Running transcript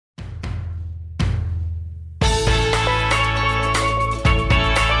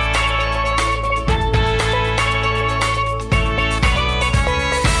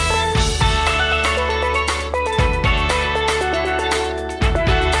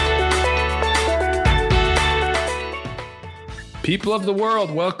People of the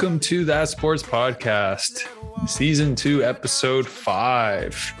world, welcome to That Sports Podcast, Season 2, Episode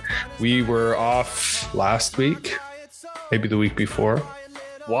 5. We were off last week, maybe the week before.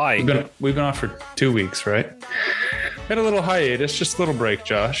 Why? We've been off for 2 weeks, right? Had a little hiatus, just a little break,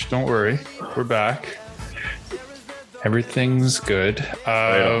 Josh. Don't worry. We're back. Everything's good.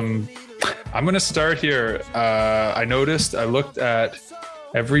 I'm going to start here. I looked at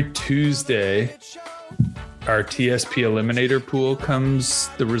every Tuesday, our TSP Eliminator pool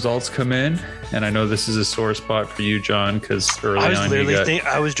the results come in. And I know this is a sore spot for you, John, because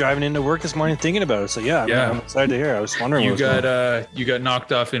I was driving into work this morning thinking about it. So I'm excited to hear. I was wondering you got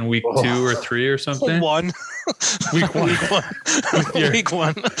knocked off in week 2 or 3 or something. Week one. Week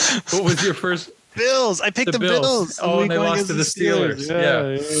one. What was your first? Bills. I picked the Bills. Oh, and they lost to the Steelers.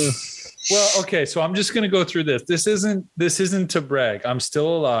 Yeah. Well, okay. So I'm just going to go through this. This isn't to brag. I'm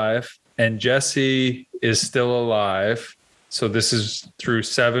still alive, and Jesse is still alive. So this is through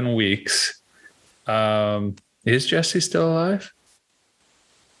 7 weeks. Is Jesse still alive?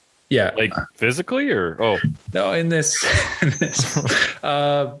 Yeah. Like physically or? No, in this.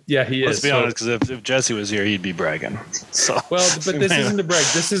 Yeah, he is. Let's be honest, because if Jesse was here, he'd be bragging. So. Well, but this isn't to brag.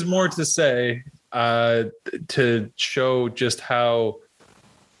 This is more to say, to show just how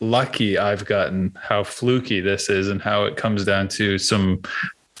lucky I've gotten, how fluky this is, and how it comes down to some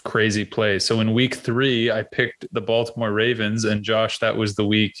crazy plays. So in week 3, I picked the Baltimore Ravens, and Josh, that was the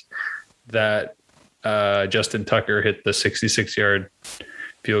week that Justin Tucker hit the 66-yard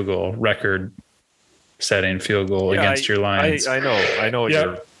field goal, record-setting field goal against your Lions. I know.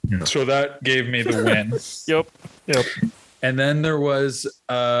 Yeah. So that gave me the win. Yep. And then there was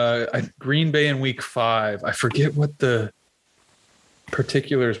Green Bay in week 5. I forget what the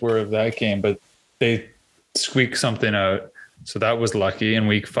particulars were of that game, but they squeaked something out. So that was lucky in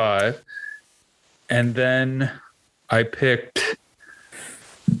week 5. And then I picked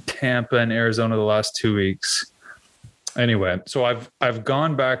Tampa and Arizona the last 2 weeks. Anyway, so I've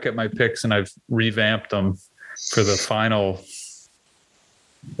gone back at my picks and I've revamped them for the final.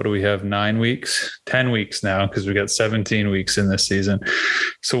 What do we have? 9 weeks, 10 weeks now, because we got 17 weeks in this season.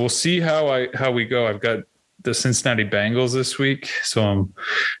 So we'll see how we go. I've got the Cincinnati Bengals this week, so I'm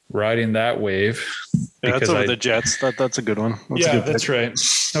riding that wave. Yeah, that's over the Jets. That's a good one. That's right.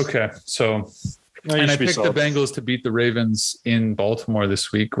 Okay, so I picked the Bengals to beat the Ravens in Baltimore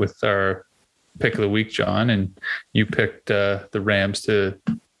this week with our pick of the week, John, and you picked the Rams to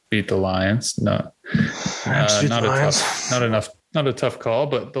beat the Lions. Not a tough call,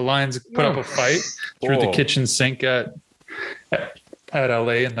 but the Lions put up a fight through the kitchen sink at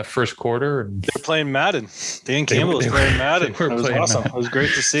LA in the first quarter. And they're playing Madden. Dan Campbell was playing Madden. It was awesome. Madden. It was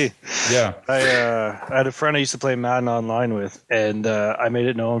great to see. Yeah. I had a friend I used to play Madden online with, and I made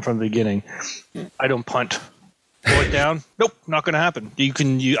it known from the beginning, I don't punt. Throw it down. Nope, not going to happen.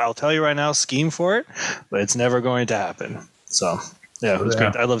 I'll tell you right now, scheme for it, but it's never going to happen. So, yeah, it was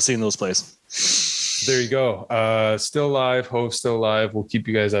great. I love seeing those plays. There you go. Still live. Hope's still live. We'll keep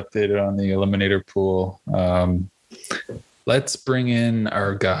you guys updated on the Eliminator pool. Let's bring in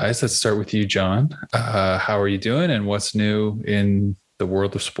our guys. Let's start with you, John. How are you doing, and what's new in the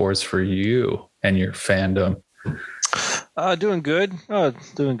world of sports for you and your fandom? Doing good.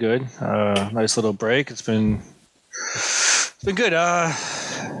 Nice little break. It's been good.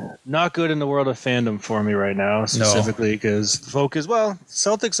 Not good in the world of fandom for me right now, specifically because the focus. Well,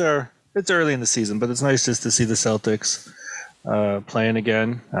 Celtics are. It's early in the season, but it's nice just to see the Celtics playing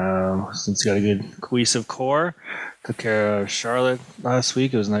again. Since you got a good cohesive core. Took care of Charlotte last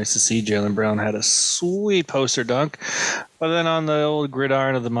week. It was nice to see Jaylen Brown had a sweet poster dunk. But then on the old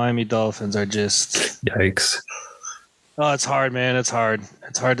gridiron of the Miami Dolphins are just... Yikes. Oh, it's hard, man. It's hard.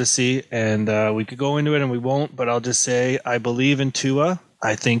 It's hard to see. And we could go into it and we won't, but I'll just say I believe in Tua.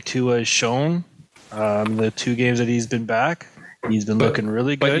 I think Tua has shown the 2 games that he's been back. He's been looking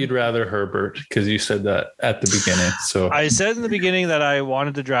really good. But you'd rather Herbert because you said that at the beginning. So I said in the beginning that I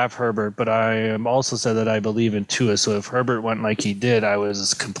wanted to draft Herbert, but I also said that I believe in Tua. So if Herbert went like he did, I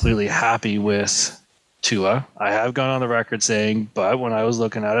was completely happy with Tua. I have gone on the record saying, but when I was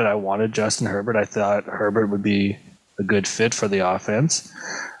looking at it, I wanted Justin Herbert. I thought Herbert would be a good fit for the offense.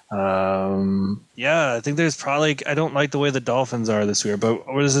 I think there's probably, I don't like the way the Dolphins are this year, but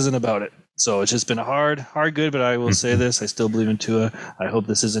this isn't about it. So it's just been hard good, but I will say this. I still believe in Tua. I hope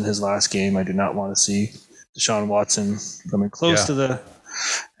this isn't his last game. I do not want to see Deshaun Watson coming close to the,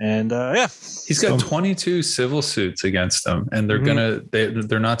 and he's got 22 civil suits against him, and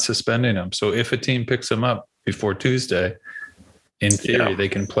they're not suspending him. So if a team picks him up before Tuesday, in theory, they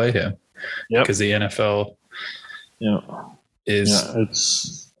can play him because the NFL is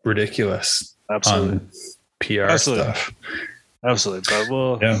it's ridiculous absolutely on PR stuff. Absolutely. But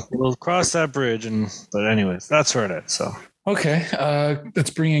we'll cross that bridge. But anyways, that's where it is. So. Okay, let's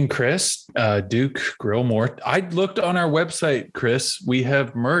bring in Chris, Duke Grillmore. I looked on our website, Chris. We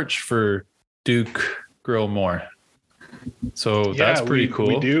have merch for Duke Grillmore, so that's pretty cool.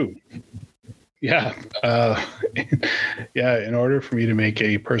 We do. Yeah, in order for me to make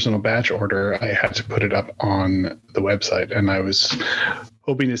a personal batch order, I had to put it up on the website, and I was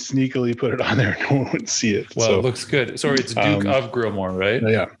hoping to sneakily put it on there and no one would see it. Well, it looks good. Sorry, it's Duke of Grillmore, right?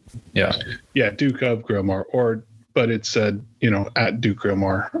 Yeah, Duke of Grillmore, but it's at Duke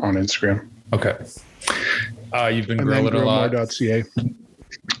Grillmore on Instagram. Okay. You've been grilling a lot. Grillmore.ca.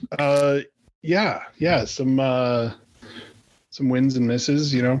 Some wins and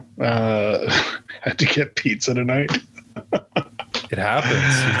misses. Had to get pizza tonight. It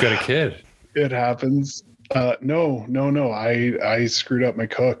happens. You've got a kid. It happens. No. I screwed up my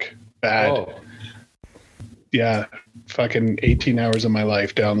cook bad. Oh. Yeah. Fucking 18 hours of my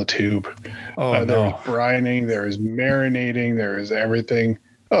life down the tube. Oh, there was brining, there was marinating, there was everything.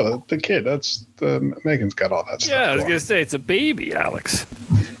 Oh, the kid, Megan's got all that stuff. Yeah, I was going to say, it's a baby, Alex.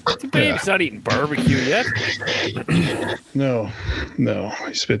 The baby's not eating barbecue yet. No,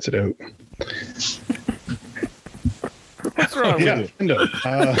 he spits it out. What's wrong with you?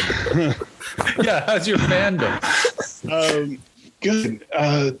 Yeah, how's your fandom? Good.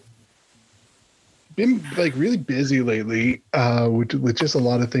 Been really busy lately with just a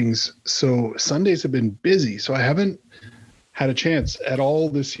lot of things. So Sundays have been busy. So I haven't had a chance at all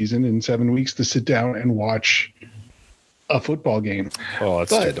this season in 7 weeks to sit down and watch a football game. Oh,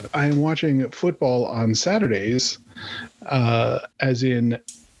 that's but stupid. I'm watching football on Saturdays, as in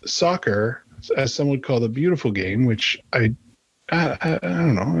soccer, as some would call the beautiful game, which I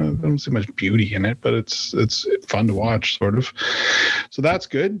don't know. I don't see much beauty in it, but it's fun to watch, sort of. So that's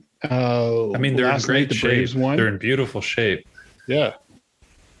good. They're in great shape. They're in beautiful shape. Yeah.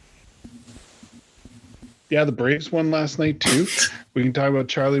 Yeah, the Braves won last night too. We can talk about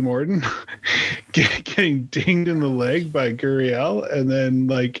Charlie Morton getting dinged in the leg by Gurriel, and then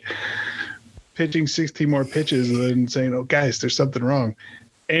pitching 16 more pitches, and then saying, "Oh, guys, there's something wrong,"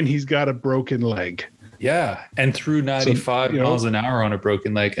 and he's got a broken leg. Yeah, and threw 95 miles an hour on a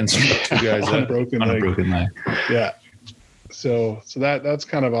broken leg and struck two guys on a broken leg. Yeah. So that's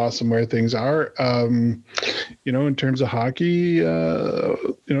kind of awesome where things are. In terms of hockey,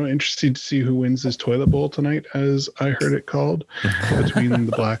 interested to see who wins this toilet bowl tonight, as I heard it called, between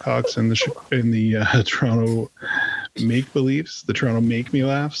the Blackhawks and the Toronto Make-Believes, the Toronto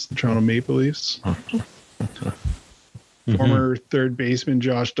Make-Me-Laughs, the Toronto Maple Leafs. Former third baseman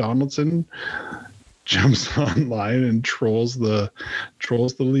Josh Donaldson jumps online and trolls the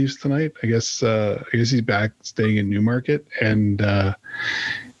Leafs tonight. I guess he's back staying in Newmarket, and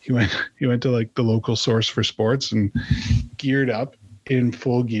he went to the local source for sports and geared up in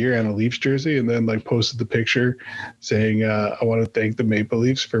full gear and a Leafs jersey, and then posted the picture saying, "I want to thank the Maple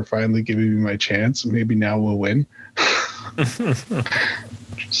Leafs for finally giving me my chance. Maybe now we'll win."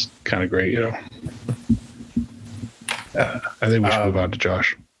 Just kind of great, I think we should move on to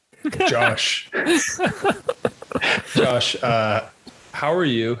Josh. Josh, how are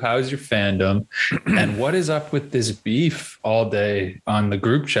you? How's your fandom? And what is up with this beef all day on the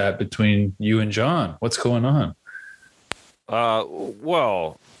group chat between you and John? What's going on?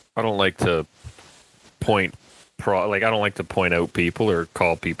 Well, I don't like to point out people or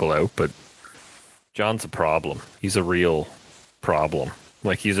call people out, but John's a problem. He's a real problem.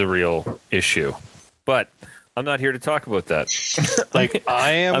 He's a real issue. But I'm not here to talk about that.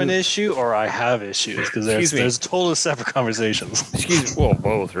 I am an issue, or I have issues, because there's totally separate conversations. Well,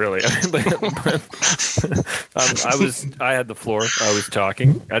 both really. I had the floor. I was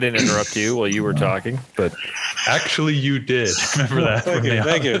talking. I didn't interrupt you while you were talking, but actually, you did. Remember that?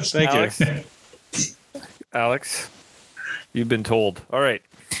 Thank you. Alex, you've been told. All right.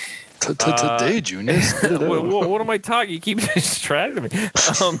 Today, Junior. What am I talking? You keep distracting me.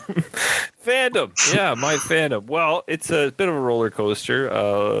 Fandom. Yeah, my fandom. Well, it's a bit of a roller coaster.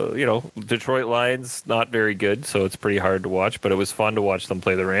 Detroit Lions, not very good, so it's pretty hard to watch, but it was fun to watch them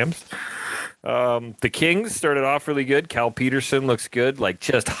play the Rams. The Kings started off really good. Cal Peterson looks good.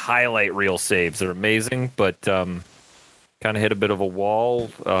 Just highlight reel saves. They're amazing, but kind of hit a bit of a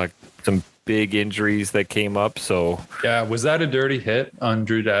wall. Some big injuries that came up. So yeah, was that a dirty hit on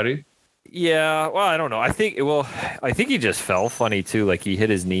Drew Doughty? Yeah, well, I don't know. I think he just fell funny too. He hit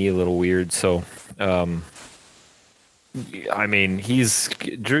his knee a little weird. So, Drew's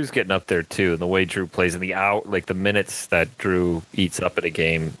getting up there too, and the way Drew plays in the minutes that Drew eats up at a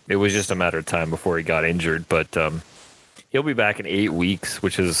game, it was just a matter of time before he got injured. But he'll be back in 8 weeks,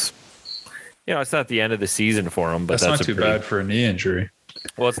 which is it's not the end of the season for him, but that's not too bad for a knee injury.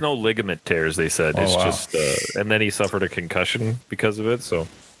 Well, it's no ligament tears, they said. It's just, and then he suffered a concussion because of it. So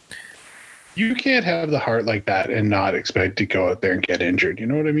you can't have the heart like that and not expect to go out there and get injured. You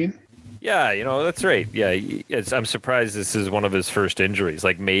know what I mean? Yeah, that's right. Yeah, I'm surprised this is one of his first injuries,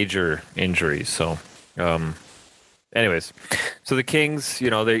 like major injuries. So, anyways, so the Kings,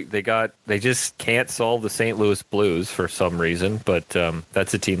 they just can't solve the St. Louis Blues for some reason, but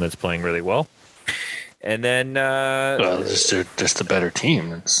that's a team that's playing really well. And then, they're just a better team.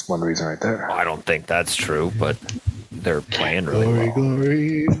 That's one reason right there. I don't think that's true, but they're playing really well.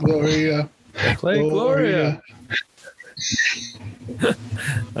 Glory, Gloria. Play Gloria.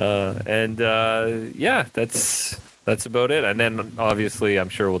 That's about it. And then obviously, I'm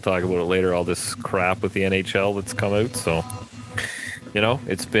sure we'll talk about it later. All this crap with the NHL that's come out. So,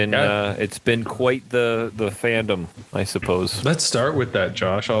 it's been quite the fandom, I suppose. Let's start with that,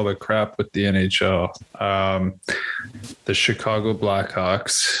 Josh. All the crap with the NHL. The Chicago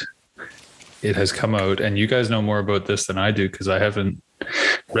Blackhawks. It has come out, and you guys know more about this than I do because I haven't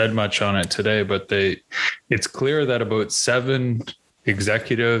read much on it today. But it's clear that about 7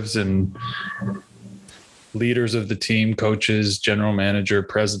 executives and leaders of the team, coaches, general manager,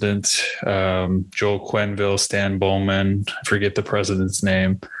 president, Joel Quenneville, Stan Bowman, I forget the president's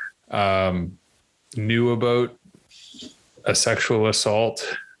name, knew about a sexual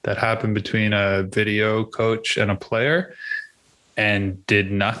assault that happened between a video coach and a player and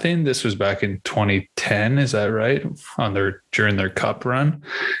did nothing. This was back in 2010. Is that right? During their cup run.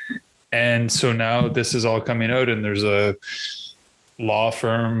 And so now this is all coming out, and there's a law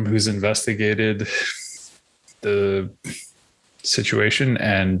firm who's investigated the situation,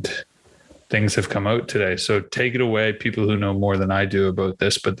 and things have come out today. So take it away, people who know more than I do about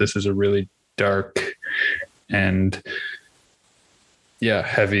this, but this is a really dark and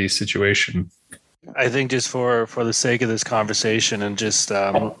heavy situation. I think just for the sake of this conversation and just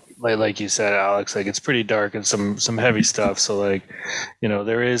like you said, Alex, like it's pretty dark and some heavy stuff. So like,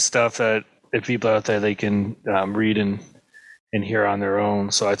 there is stuff that if people out there, they can read and hear on their own.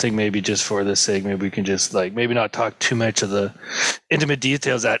 So I think maybe just for this sake, maybe we can just maybe not talk too much of the intimate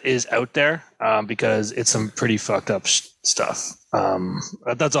details that is out there because it's some pretty fucked up stuff.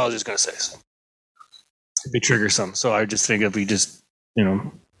 That's all I was just going to say. So it'd be triggersome. So I just think if we just,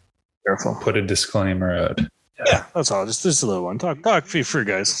 careful. Put a disclaimer out. Yeah, that's all. Just a little one. Talk for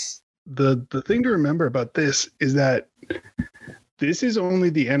guys. The thing to remember about this is that this is only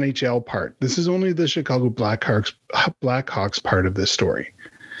the NHL part. This is only the Chicago Blackhawks part of this story.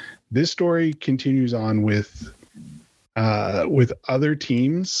 This story continues on with other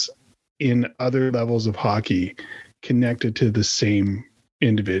teams in other levels of hockey connected to the same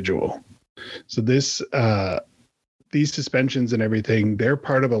individual. So these suspensions and everything, they're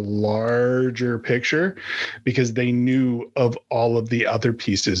part of a larger picture because they knew of all of the other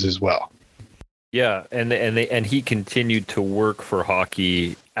pieces as well. Yeah, and he continued to work for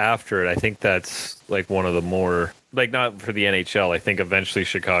hockey after it. I think that's one of the more not for the NHL. I think eventually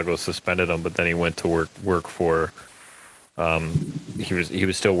Chicago suspended him, but then he went to work for. He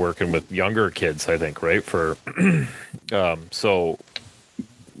was still working with younger kids, I think, right? For so.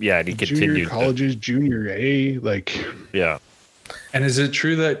 Yeah, and he continued. Junior colleges, junior A, Yeah. And is it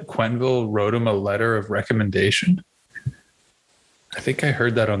true that Quenneville wrote him a letter of recommendation? I think I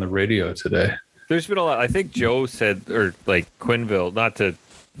heard that on the radio today. There's been a lot. I think Joe said, or Quenneville, not to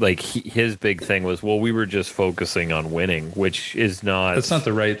his big thing was, well, we were just focusing on winning, which is not. That's not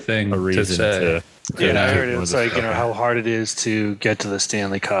the right thing a reason to say. Yeah, I heard it's how hard it is to get to the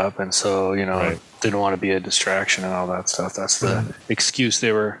Stanley Cup, and so right. Didn't want to be a distraction and all that stuff. That's the excuse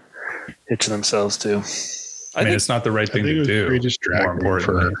they were hitching themselves to. I mean, it's not the right thing to do. Pretty distracting. More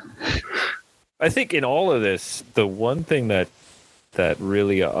importantly, I think in all of this, the one thing that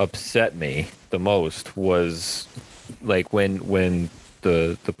really upset me the most was when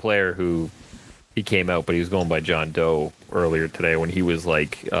the player who he came out, but he was going by John Doe earlier today, when he was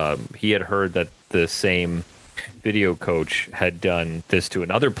he had heard that the same video coach had done this to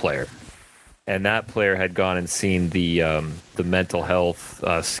another player, and that player had gone and seen the mental health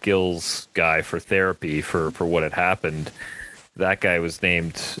skills guy for therapy for what had happened. That guy was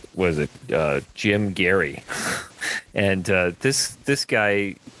named, Jim Gary, and this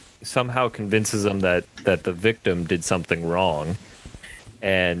guy somehow convinces him that the victim did something wrong,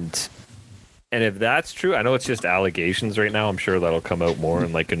 and if that's true, I know it's just allegations right now. I'm sure that'll come out more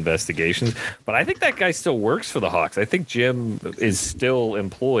in investigations. But I think that guy still works for the Hawks. I think Jim is still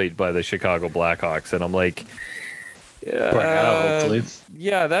employed by the Chicago Blackhawks. And I'm Hopefully.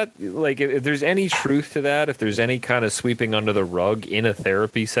 Yeah, that like if there's any truth to that, if there's any kind of sweeping under the rug in a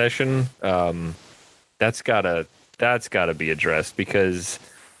therapy session, that's gotta be addressed because,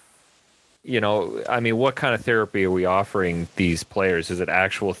 I mean, what kind of therapy are we offering these players? Is it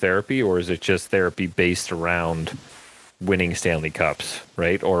actual therapy or is it just therapy based around winning Stanley Cups,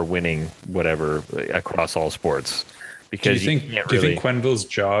 right? Or winning whatever across all sports? Because do you think Quenneville's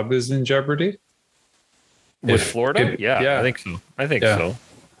job is in jeopardy? With Florida? Yeah, I think so. I think so.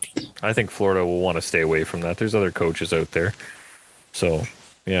 I think Florida will want to stay away from that. There's other coaches out there. So,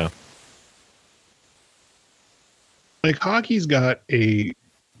 yeah. Like, hockey's got a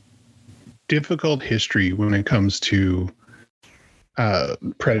difficult history when it comes to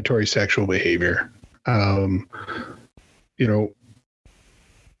predatory sexual behavior. If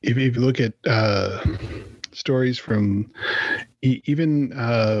you look at stories from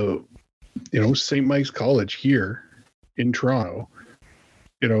even St. Mike's College here in Toronto,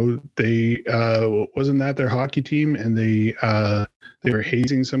 they wasn't that their hockey team, and they were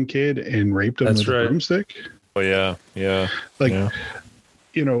hazing some kid and raped him with a broomstick. Oh yeah.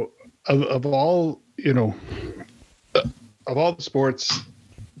 Of all the sports,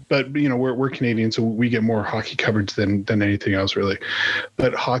 but we're Canadian, so we get more hockey coverage than anything else really.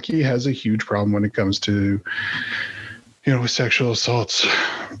 But hockey has a huge problem when it comes to sexual assaults.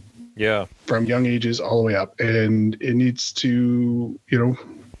 Yeah. From young ages all the way up. And it needs to,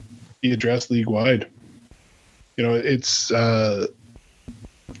 be addressed league wide. It's the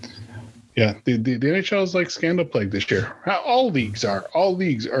NHL is like scandal plague this year. All leagues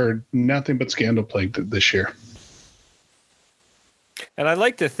are nothing but scandal plague this year. And I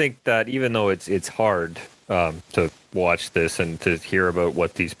like to think that even though it's hard to watch this and to hear about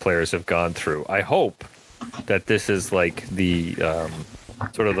what these players have gone through, I hope that this is like the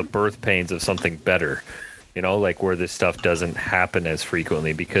sort of the birth pains of something better, like where this stuff doesn't happen as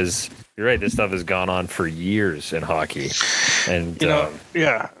frequently, because you're right, this stuff has gone on for years in hockey. And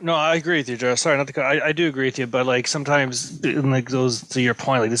I agree with you, Joe. Sorry, not to I do agree with you, but like sometimes, like those, to your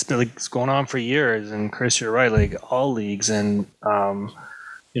point, like this, like it's going on for years. And Chris, you're right, like all leagues, and the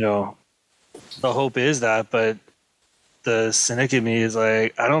hope is that, but the cynic in me is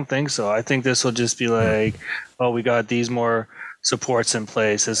like, I don't think so. I think this will just be like, oh, we got these more supports in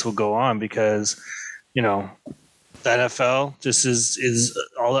place. This will go on because, the NFL just is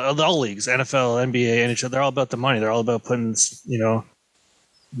all leagues, NFL, NBA, NHL. They're all about the money. They're all about putting,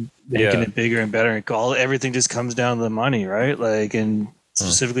 making it bigger and better. And everything just comes down to the money, right? Like, and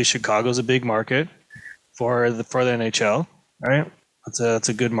specifically, Chicago's a big market for the NHL, right? It's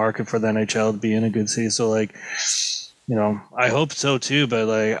a good market for the NHL to be in, a good city. So like, I hope so too, but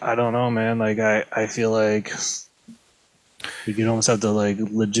like, I don't know, man. Like, I feel like you'd almost have to like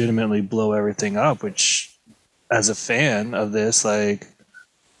legitimately blow everything up, which as a fan of this, like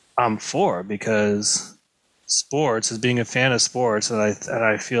I'm for, because sports, as being a fan of sports, and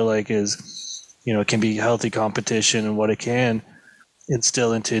I feel like is, it can be healthy competition and what it can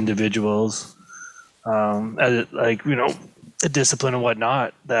instill into individuals, a discipline and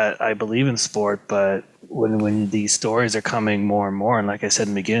whatnot, that I believe in sport. But when these stories are coming more and more, and like I said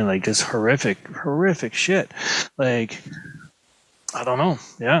in the beginning, like just horrific shit, like I don't know.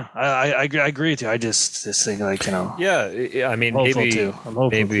 Yeah, I agree with you. I just think like, Yeah, I mean, I'm maybe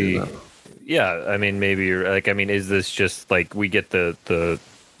hopeful too. Yeah, I mean, maybe you're like, I mean, is this just like we get the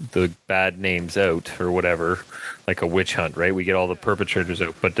bad names out or whatever, like a witch hunt, right? We get all the perpetrators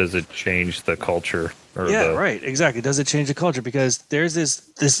out, but does it change the culture? Right, exactly. Does it change the culture? Because there's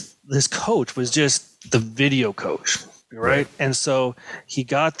this coach was just the video coach. Right. And so he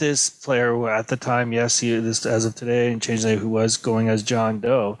got this player who at the time, yes, as of today, and changed the name, who was going as John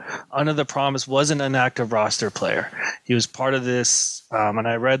Doe, under the promise, wasn't an active roster player. He was part of this. And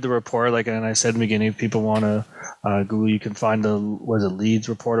I read the report, and I said in the beginning, if people want to Google, you can find Leeds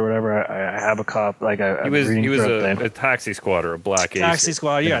report or whatever. I have a cop. He was a taxi squad or a black ace. Taxi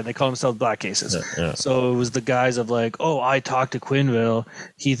squad, yeah. And they call themselves black aces. Yeah. So it was the guys of like, oh, I talked to Quenneville.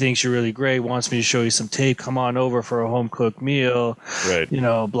 He thinks you're really great. Wants me to show you some tape. Come on over for a home cooked meal. Right.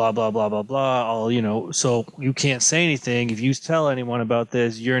 Blah blah blah blah blah. All so you can't say anything. If you tell anyone about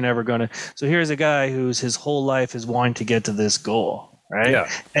this, you're never gonna. So here's a guy whose his whole life is wanting to get to this goal. Right.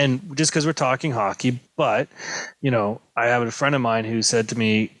 Yeah. And just because we're talking hockey, but, I have a friend of mine who said to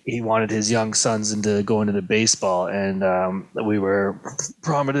me he wanted his young sons into going into baseball, and we were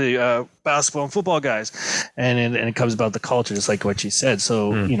prominently basketball and football guys. And it comes about the culture, just like what you said.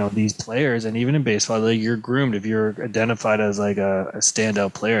 So, these players, and even in baseball, like, you're groomed. If you're identified as like a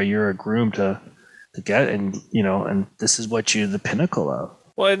standout player, you're groomed to get, and, and this is what you're the pinnacle of.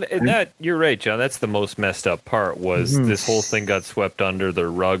 Well, and that you're right, John. That's the most messed up part was this whole thing got swept under the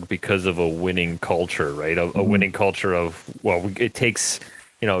rug because of a winning culture, right? A winning culture of it takes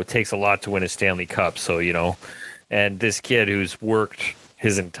a lot to win a Stanley Cup. So and this kid who's worked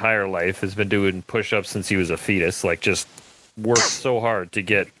his entire life has been doing push-ups since he was a fetus, like just worked so hard to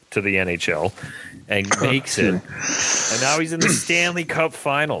get to the NHL and makes it. And now he's in the Stanley Cup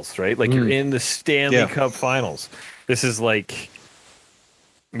Finals, right? Like you're in the Stanley Cup Finals. This is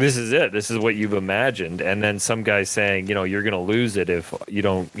it. This is what you've imagined. And then some guy saying, you're going to lose it if you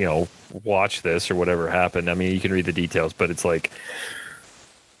don't, watch this or whatever happened. I mean, you can read the details, but it's like,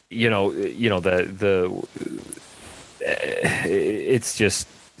 it's just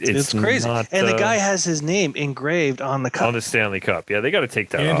it's crazy. Not, and the guy has his name engraved on the cup. On the Stanley Cup. Yeah, they got to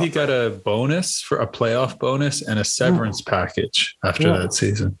take that off. And he got a playoff bonus and a severance package after that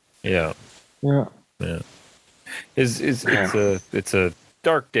season. Yeah. Yeah. Yeah. It's a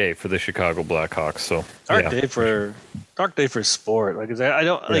dark day for the Chicago Blackhawks. So dark day for sport. Like I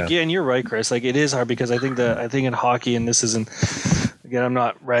don't like and you're right, Chris. Like it is hard because I think in hockey, and this isn't again, I'm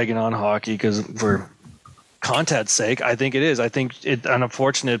not ragging on hockey because for content's sake, I think it is. I think an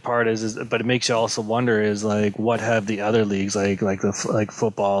unfortunate part is, but it makes you also wonder is like, what have the other leagues like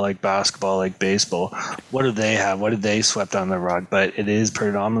football, like basketball, like baseball, what do they have? What did they swept on the rug? But it is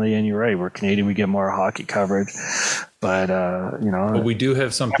predominantly, and you're right, we're Canadian, we get more hockey coverage. But But we do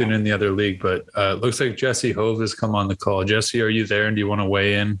have something in the other league. But it looks like Jesse Hove has come on the call. Jesse, are you there? And do you want to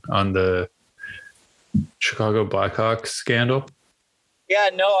weigh in on the Chicago Blackhawks scandal? Yeah,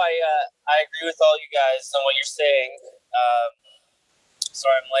 no, I agree with all you guys on what you're saying.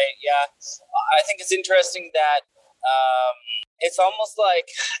 Sorry I'm late. Yeah, I think it's interesting that it's almost like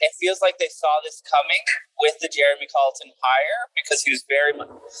it feels like they saw this coming with the Jeremy Colleton hire because he was very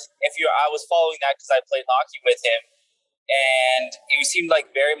much. I was following that because I played hockey with him, and he seemed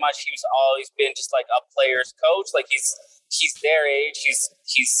like very much he's always been just like a player's coach. Like he's their age. He's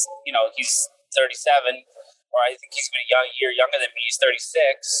 37. Or I think he's been a year younger than me. He's 36.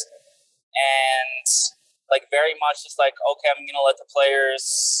 And like very much just like, okay, I'm going to let the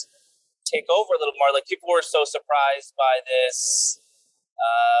players take over a little more. Like people were so surprised by this,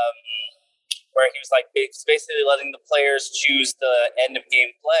 where he was like basically letting the players choose the end of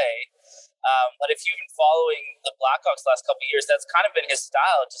game play. But if you've been following the Blackhawks the last couple of years, that's kind of been his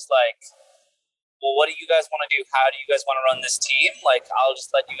style. Just like, well, what do you guys want to do? How do you guys want to run this team? Like, I'll just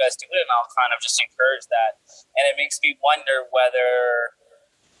let you guys do it, and I'll kind of just encourage that. And it makes me wonder whether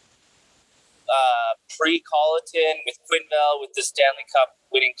pre-Colleton, with Quenneville, with the Stanley Cup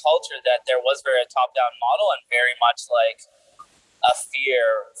winning culture, that there was very a top-down model and very much like a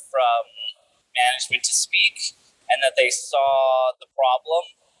fear from management to speak, and that they saw the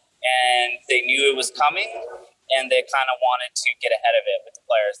problem and they knew it was coming, and they kind of wanted to get ahead of it with the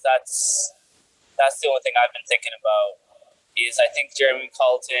players. That's the only thing I've been thinking about is I think Jeremy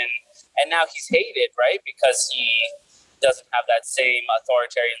Colleton, and now he's hated, right? Because he doesn't have that same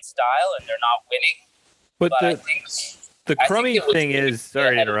authoritarian style and they're not winning. But the crummy thing is,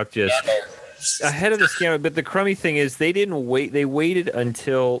 sorry to interrupt you, ahead of the scandal, but the crummy thing is they didn't wait. They waited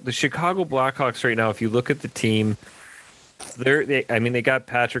until the Chicago Blackhawks right now, if you look at the team, they got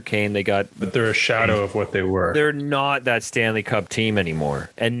Patrick Kane. But they're a shadow of what they were. They're not that Stanley Cup team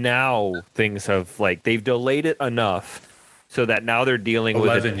anymore. And now things have they've delayed it enough so that now they're dealing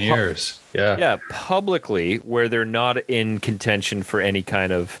 11 years. Yeah, publicly, where they're not in contention for any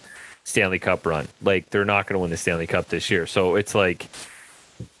kind of Stanley Cup run. Like they're not going to win the Stanley Cup this year. So it's like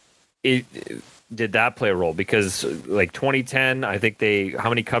did that play a role? Because 2010, I think how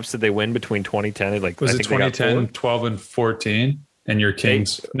many cups did they win between 2010? Was it 2010, 12 and 14? And your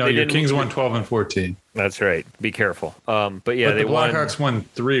Kings? Your Kings won 12 and 14. That's right. Be careful. But yeah, the Blackhawks won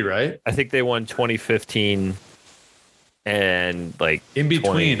 3, right? I think they won 2015 and in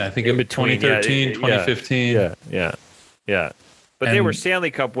between. I think in between 2013, 2015. Yeah. But they were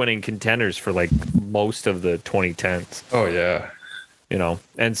Stanley Cup winning contenders for most of the 2010s. Oh yeah.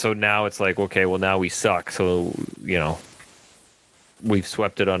 And so now it's okay, well now we suck. So, we've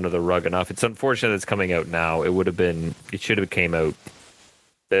swept it under the rug enough. It's unfortunate it's coming out now. It should have came out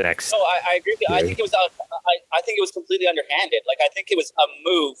the next. No, I agree with you. I think it was I think it was completely underhanded. I think it was a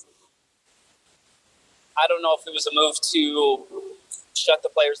move. I don't know if it was a move to shut the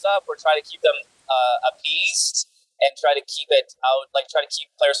players up or try to keep them appeased and try to keep it out, try to keep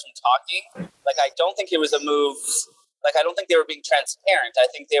players from talking. I don't think it was a move. I don't think they were being transparent. I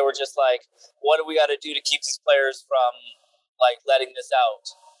think they were just what do we got to do to keep these players from letting this out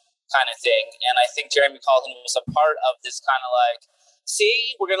kind of thing. And I think Jeremy Colleton was a part of this kind of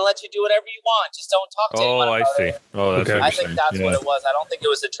see, we're going to let you do whatever you want. Just don't talk to anyone about it. Oh, that's Okay. I think that's what it was. I don't think it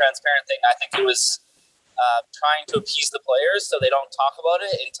was a transparent thing. I think it was trying to appease the players so they don't talk about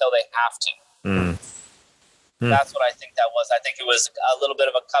it until they have to. That's what I think that was. I think it was a little bit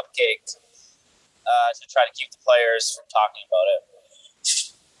of a cupcake to try to keep the players from talking about it.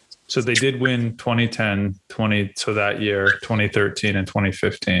 So they did win 2010, so that year, 2013 and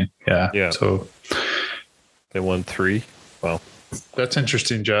 2015. Yeah. So they won 3. Wow. That's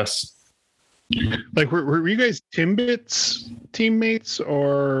interesting, Jess. Like, were you guys Timbits teammates,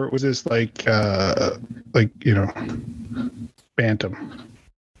 or was this like Bantam?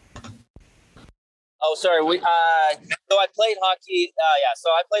 Oh, sorry. So I played hockey. So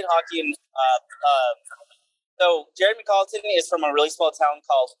I played hockey in. So Jeremy Carlton is from a really small town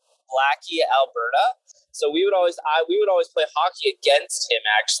called Blackie, Alberta. So we would always play hockey against him,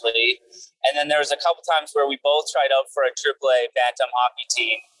 actually. And then there was a couple times where we both tried out for a AAA Bantam hockey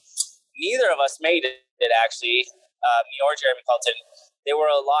team. Neither of us made it, actually. Me or Jeremy Carlton. They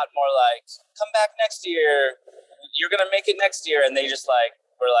were a lot more like, "Come back next year. You're gonna make it next year." And they just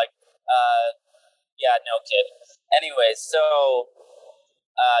were like, "Yeah, no, kid." Anyways, so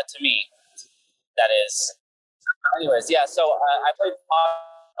to me, that is. Anyways, yeah. So I played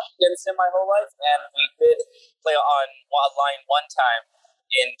against him my whole life, and we did play on line one time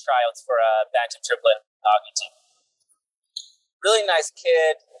in tryouts for a Bantam AAA hockey team. Really nice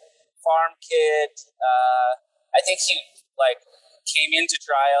kid, farm kid. I think he came into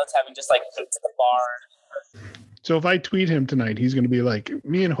tryouts having just cooked at the barn. So if I tweet him tonight, he's going to be like,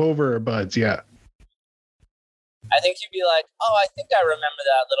 "Me and Hover are buds." Yeah. I think he'd be like, "Oh, I think I remember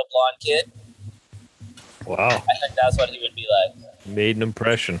that little blonde kid." Wow. I think that's what he would be like. Made an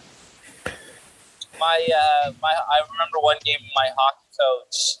impression. I remember one game my hockey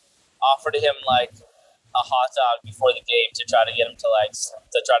coach offered him a hot dog before the game to try to get him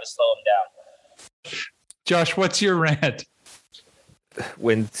to try to slow him down. Josh, what's your rant?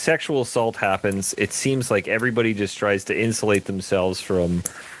 When sexual assault happens, it seems like everybody just tries to insulate themselves from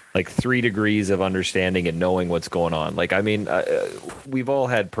 3 degrees of understanding and knowing what's going on. We've all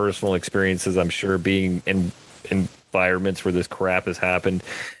had personal experiences, I'm sure, being in environments where this crap has happened.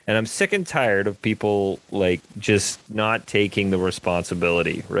 And I'm sick and tired of people just not taking the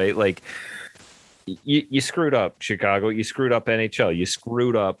responsibility, right? You screwed up, Chicago. You screwed up, NHL. You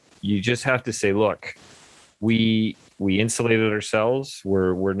screwed up. You just have to say, look, we insulated ourselves.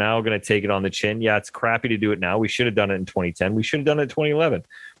 We're now going to take it on the chin. Yeah, it's crappy to do it now. We should have done it in 2010. We should have done it in 2011.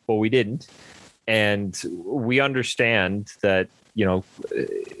 But we didn't. And we understand that,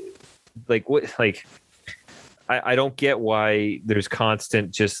 I don't get why there's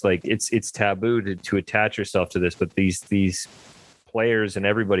constant it's taboo to attach yourself to this, but these players and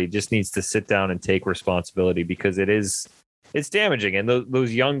everybody just needs to sit down and take responsibility, because it's damaging, and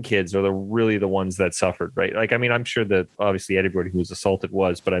those young kids are really the ones that suffered, right? I'm sure that obviously everybody who was assaulted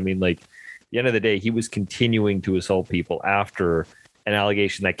was, but at the end of the day, he was continuing to assault people after an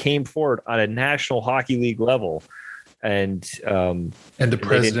allegation that came forward on a National Hockey League level, and the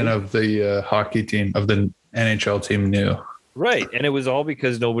president of the hockey team, of the NHL team, knew. Right, and it was all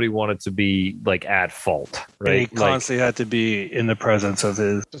because nobody wanted to be at fault, right? He constantly had to be in the presence of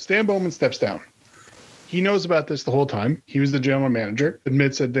his. So Stan Bowman steps down. He knows about this the whole time. He was the general manager,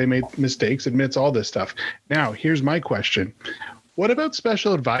 admits that they made mistakes, admits all this stuff. Now, here's my question. What about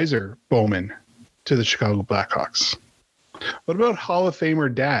special advisor Bowman to the Chicago Blackhawks? What about Hall of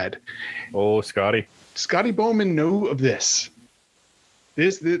Famer dad? Oh, Scotty. Scotty Bowman know of this.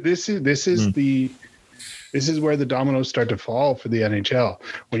 This is where the dominoes start to fall for the NHL.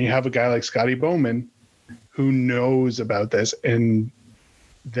 When you have a guy like Scotty Bowman who knows about this and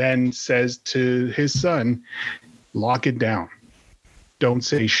then says to his son, lock it down. Don't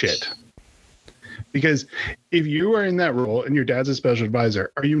say shit. Because if you are in that role and your dad's a special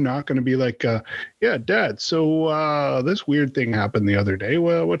advisor, are you not going to be like, yeah, Dad, so this weird thing happened the other day.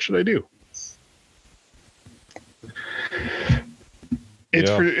 Well, what should I do?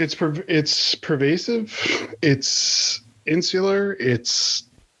 It's pervasive. It's insular. It's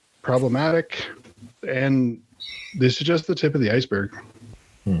problematic. And this is just the tip of the iceberg.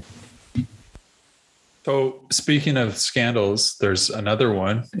 So speaking of scandals, there's another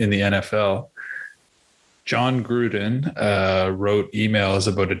one in the NFL. John Gruden wrote emails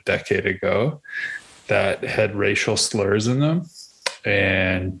about a decade ago that had racial slurs in them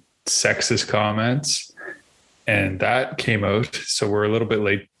and sexist comments, and that came out. So we're a little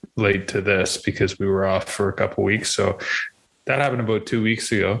bit late to this because we were off for a couple of weeks. So that happened about 2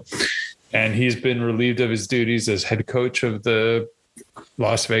 weeks ago, and he's been relieved of his duties as head coach of the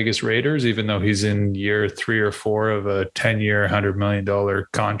Las Vegas Raiders, even though he's in year 3 or 4 of a 10-year, $100 million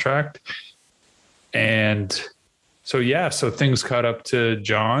contract. And so things caught up to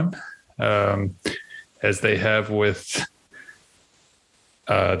John, as they have with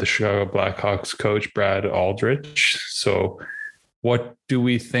the Chicago Blackhawks coach, Brad Aldrich. So what do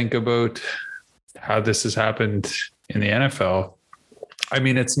we think about how this has happened in the NFL? I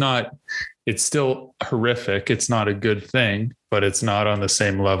mean, it's still horrific. It's not a good thing, but it's not on the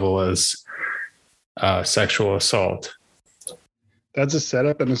same level as sexual assault. That's a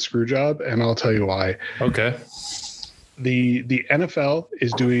setup and a screw job, and I'll tell you why. Okay. The NFL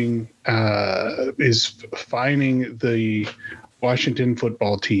is doing is fining the Washington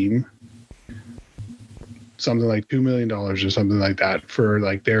football team something like $2 million or something like that for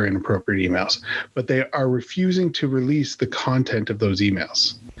like their inappropriate emails, but they are refusing to release the content of those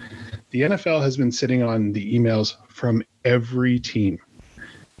emails. The NFL has been sitting on the emails from every team.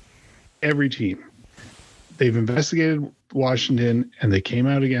 Every team. They've investigated Washington, and they came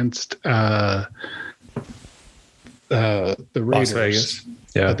out against the Raiders. Las Vegas.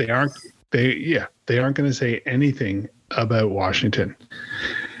 Yeah. But they aren't going to say anything about Washington.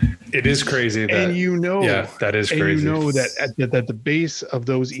 It is crazy that, and that is crazy. And you know that the base of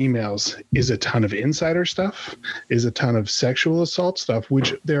those emails is a ton of insider stuff, is a ton of sexual assault stuff,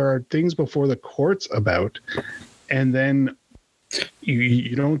 which there are things before the courts about. And then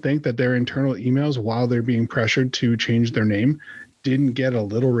you don't think that their internal emails, while they're being pressured to change their name, didn't get a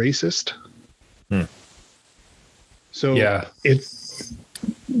little racist? So yeah, it's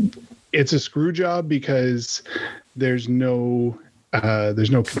a screw job because there's no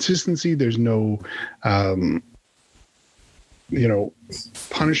consistency. There's no,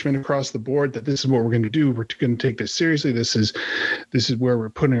 punishment across the board that this is what we're going to do. We're going to take this seriously. This is where we're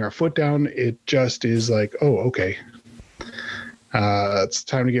putting our foot down. It just is like, oh, okay. It's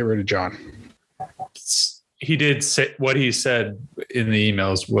time to get rid of John. He did say what he said in the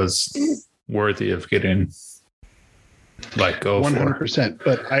emails was worthy of getting let go 100%.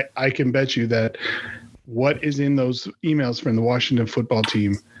 But I can bet you that what is in those emails from the Washington football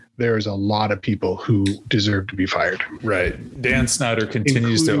team, there is a lot of people who deserve to be fired. Right. Dan Snyder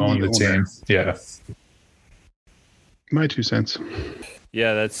continues to own the team. Yeah. My 2 cents.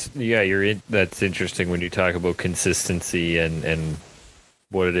 Yeah, that's interesting when you talk about consistency and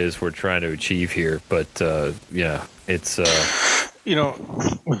what it is we're trying to achieve here. But it's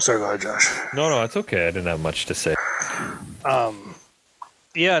I'm sorry, go ahead, Josh. No, it's okay. I didn't have much to say.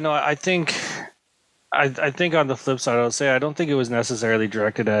 I think on the flip side, I would say I don't think it was necessarily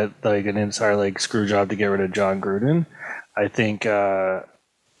directed at like an insider like screw job to get rid of John Gruden. I think I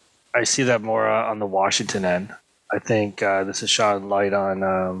see that more on the Washington end. I think this is shot light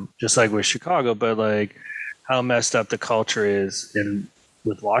on just like with Chicago, but like how messed up the culture is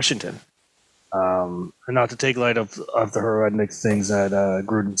with Washington. And not to take light of the horrendous things that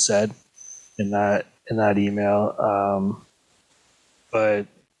Gruden said in that email, but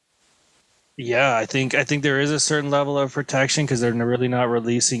yeah, I think there is a certain level of protection because they're really not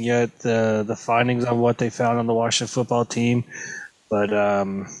releasing yet the findings on what they found on the Washington football team. But I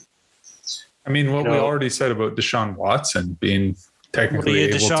mean, what we already said about Deshaun Watson being technically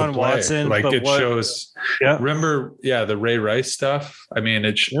able Deshaun to play, Watson, like it shows. Yeah. Remember, the Ray Rice stuff. I mean,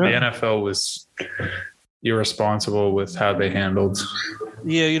 the NFL was irresponsible with how they handled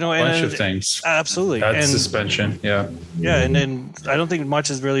a bunch of things. Absolutely, that suspension. Yeah, and then I don't think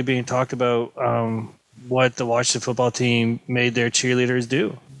much is really being talked about what the Washington football team made their cheerleaders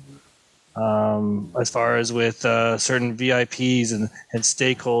do. As far as with certain VIPs and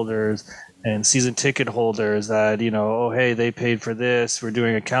stakeholders and season ticket holders that, hey, they paid for this. We're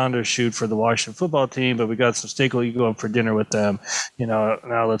doing a calendar shoot for the Washington football team, but we got some stakeholders. You go up for dinner with them.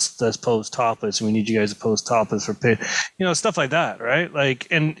 Now let's pose topless. We need you guys to pose topless for pay. Stuff like that, right? Like,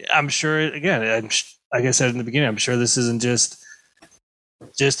 and I'm sure, again, like I said in the beginning, I'm sure this isn't just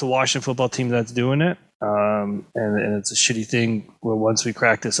the Washington football team that's doing it. And it's a shitty thing where once we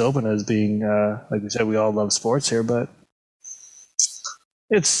crack this open as being, like we said, we all love sports here, but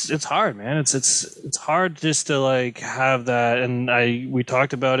it's hard, man. It's hard just to like have that. And we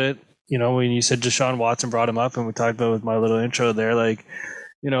talked about it, when you said Deshaun Watson brought him up, and we talked about it with my little intro there, like,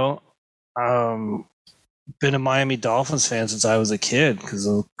 been a Miami Dolphins fan since I was a kid because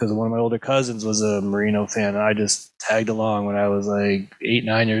one of my older cousins was a Marino fan, and I just tagged along when I was like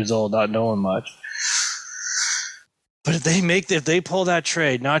 8-9 years old, not knowing much. But if they pull that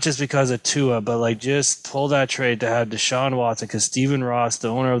trade, not just because of Tua, but like just pull that trade to have Deshaun Watson, because Stephen Ross, the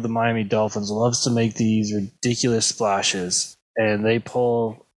owner of the Miami Dolphins, loves to make these ridiculous splashes, and they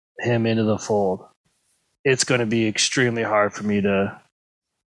pull him into the fold. it's going to be extremely hard for me to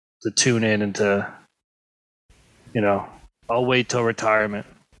tune in and to, I'll wait till retirement.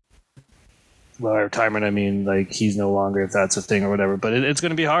 Well, retirement, I mean, like he's no longer, if that's a thing or whatever. But it's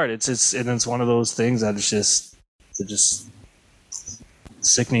going to be hard. It's one of those things that it's just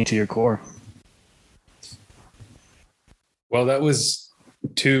sickening to your core. Well, that was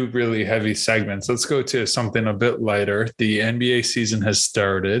 2 really heavy segments. Let's go to something a bit lighter. The NBA season has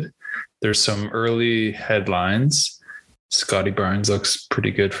started. There's some early headlines. Scotty Barnes looks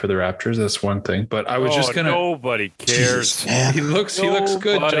pretty good for the Raptors. That's one thing. But I was just gonna. Nobody cares. He looks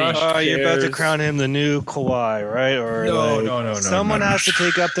good, Josh. You're about to crown him the new Kawhi, right? Or no. Someone has to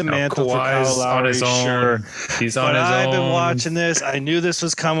take up the mantle for Kyle Lowry. On his own. Sure. He's on his own. I've been watching this. I knew this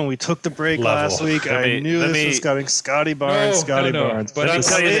was coming. We took the break last week. I knew this was coming. Scotty Barnes. Barnes. But the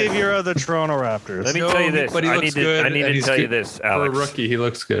savior of the Toronto Raptors. Let me tell you this. But I need to tell you this, Alex. For a rookie, he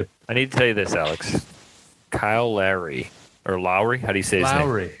looks good. I need to tell you this, Alex. Kyle Lowry. Or Lowry? How do you say his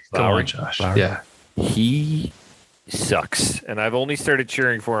name? Come on, Josh. Lowry. Yeah. He sucks. And I've only started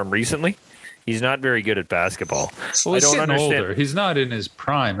cheering for him recently. He's not very good at basketball. Well, he's getting older. He's not in his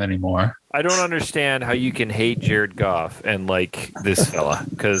prime anymore. I don't understand how you can hate Jared Goff and like this fella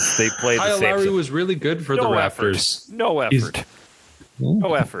because they play the same. Kyle Lowry was really good for the Raptors. No effort.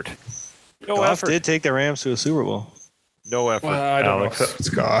 No effort. Goff did take the Rams to a Super Bowl. No effort. Well, I don't Alex. know if it's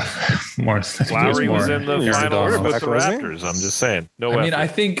Goff. Lowry was in the finals with the wasn't Raptors. I'm just saying. No effort. I mean,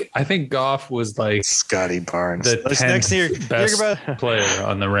 I think Goff was like Scotty Barnes, the 10th best player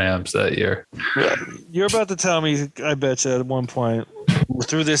on the Rams that year. You're about to tell me, I bet you at one point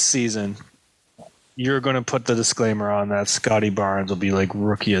through this season, you're going to put the disclaimer on that Scotty Barnes will be like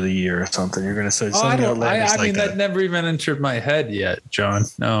rookie of the year or something. You're going to say something outlandish I mean, that never even entered my head yet, John.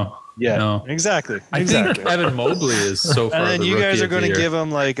 No. Yeah, no. Exactly. I think Evan Mobley is so far. And then you guys are going to give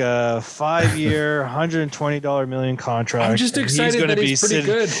him like a 5-year, $120 million contract. I'm just excited that he's pretty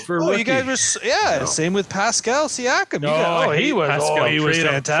good for a rookie. You guys were, same with Pascal Siakam. He was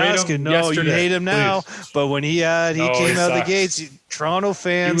fantastic. You hate him now, but when he came out the gates, Toronto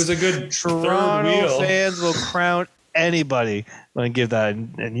fans, he was a good Toronto fans will crown anybody and give that,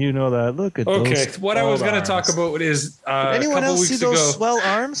 and you know that. Look at those. What I was going to talk about is anyone else see those swell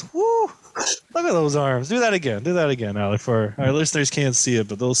arms? Woo! Look at those arms. Do that again, Alex. For our listeners can't see it,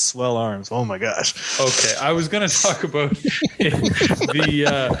 but those swell arms. Oh my gosh. Okay, I was going to talk about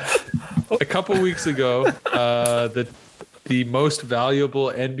a couple weeks ago. The most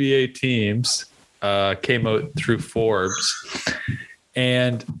valuable NBA teams came out through Forbes,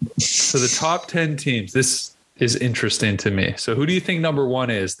 and so the top 10 teams. This is interesting to me. So who do you think number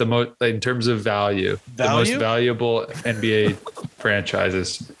 1 is the most in terms of value? The most valuable NBA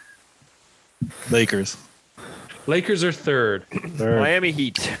franchises? Lakers are third. Miami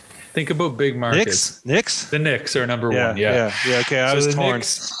Heat. Think about big markets. Knicks? The Knicks are number 1. Yeah. Okay, I was torn.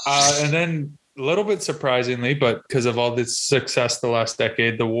 Knicks, and then a little bit surprisingly, but because of all this success the last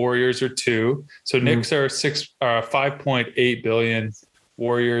decade, the Warriors are 2. So Knicks are 5.8 billion.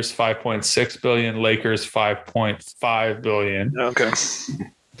 Warriors 5.6 billion, Lakers 5.5 billion. Okay.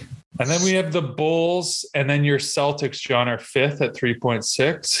 And then we have the Bulls, and then your Celtics, John, are 5th at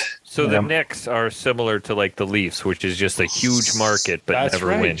 3.6. So the Knicks are similar to like the Leafs, which is just a huge market but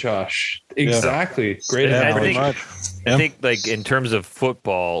never win. Josh. Exactly. Great analogy. I think like in terms of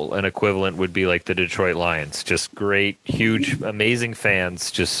football, an equivalent would be like the Detroit Lions. Just great, huge, amazing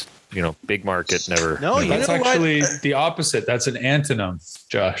fans, just big market, never. No, that's actually the opposite. That's an antonym,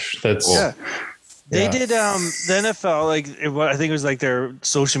 Josh. That's They did the NFL I think it was like their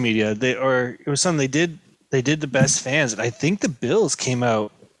social media. It was something they did the best fans, and I think the Bills came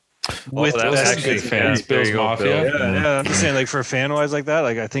out with that was best actually fans. Bills Mafia. Yeah, I'm just saying like for fan wise like that.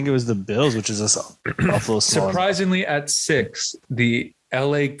 Like I think it was the Bills, which is awful. Surprisingly, at 6, the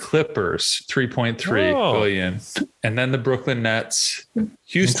LA Clippers 3.3 billion, and then the Brooklyn Nets,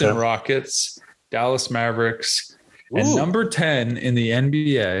 Houston Rockets, Dallas Mavericks, and number 10 in the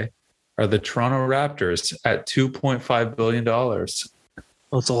NBA are the Toronto Raptors at $2.5 billion. Well,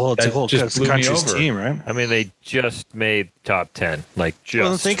 it's a whole country's team, right? I mean, they just made top 10.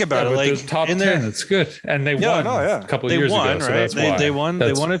 Well, think about it. Like top 10, that's good, and they won a couple of years ago. So right? that's why. They won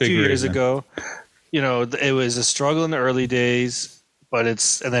a few years ago. It was a struggle in the early days. But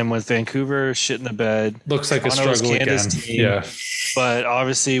and then with Vancouver shit in the bed, looks like a struggle again. Team. Yeah, but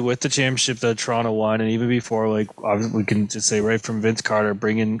obviously with the championship that Toronto won, and even before, obviously we can just say right from Vince Carter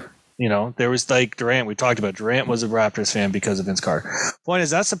bringing, there was like Durant. We talked about Durant was a Raptors fan because of Vince Carter. Point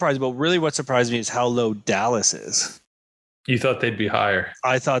is that surprised, but really what surprised me is how low Dallas is. You thought they'd be higher.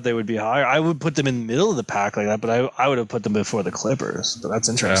 I thought they would be higher. I would put them in the middle of the pack like that, but I would have put them before the Clippers. But that's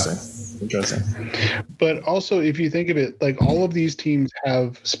interesting. Yeah. Interesting. But also, if you think of it, like all of these teams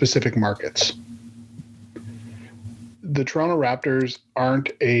have specific markets. The Toronto Raptors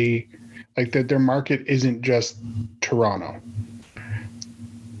aren't their market isn't just Toronto.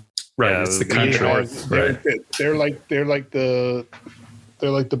 Right, Yeah, it's the the country. They're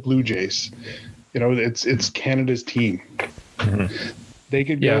like the Blue Jays. You know, it's Canada's team. Mm-hmm. They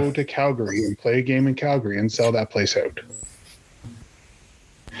could go to Calgary and play a game in Calgary and sell that place out.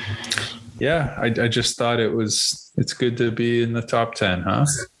 Yeah, I just thought it's good to be in the top 10, huh?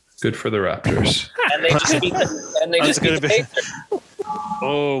 Good for the Raptors. And they just beat the Pacers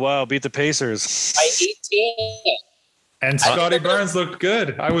Oh wow, beat the Pacers by 18. And Scotty Barnes looked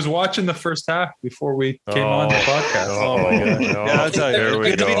good. I was watching the first half before we came on the podcast. Oh my god! Yeah, I'll tell There you. we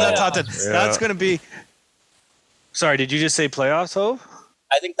Good to be in go. that top 10. Yeah. That's going to be. Sorry, did you just say playoffs, Hove?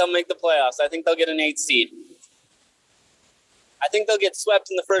 I think they'll make the playoffs. I think they'll get an 8 seed. I think they'll get swept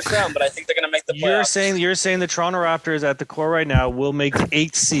in the first round, but I think they're going to make the playoffs. You're saying the Toronto Raptors at the core right now will make the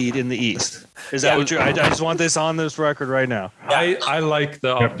 8th seed in the East. Is that what you're? I just want this on this record right now. I like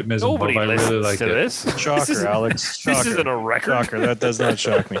the optimism. Nobody I listens really like to it. this. Shocker, Alex. Shocker. This isn't a record. Shocker. That does not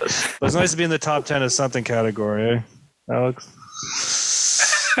shock me. But it's nice to be in the top 10 of something category, eh, Alex?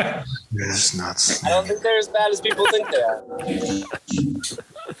 You're just nuts. I don't think they're as bad as people think they are.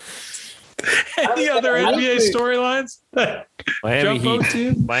 Any other NBA storylines? Miami Jump out to you?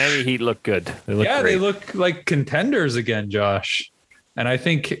 Heat. Miami Heat look good. They look Yeah, great. they look like contenders again, Josh. And I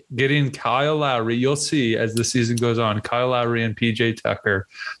think getting Kyle Lowry, you'll see as the season goes on, Kyle Lowry and PJ Tucker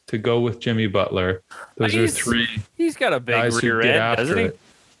to go with Jimmy Butler. Those are three He's got a big guys who rear get end, after doesn't he? it.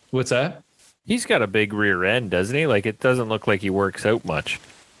 What's that? He's got a big rear end, doesn't he? Like, it doesn't look like he works out much.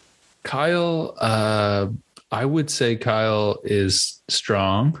 Kyle, I would say Kyle is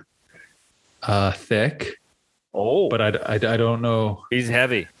strong, thick, but I don't know. He's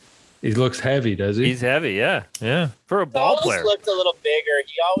heavy. He looks heavy, does he? He's heavy, yeah. Yeah. For a ball Always player. looked a little bigger.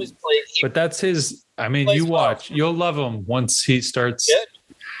 He always played. But that's his. I mean, plays you well. watch. You'll love him once he starts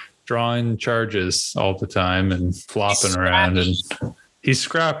Good. drawing charges all the time and flopping around. And he's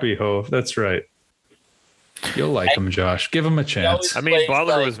scrappy, Hove. That's right. You'll like him, Josh. Give him a chance. I mean, plays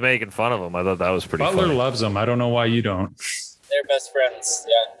Butler like- was making fun of him. I thought that was pretty Butler funny. loves him. I don't know why you don't. They're best friends.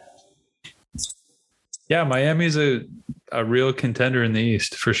 Yeah. Yeah, Miami's a real contender in the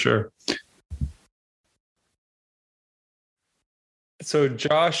East for sure. So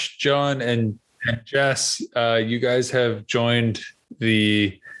Josh, John, and Jess, you guys have joined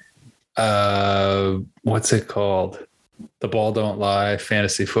the what's it called? The Ball Don't Lie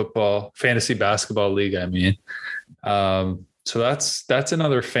fantasy basketball league. I mean, so that's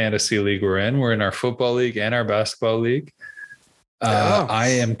another fantasy league we're in. We're in our football league and our basketball league. I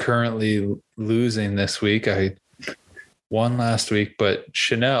am currently losing this week. I won last week, but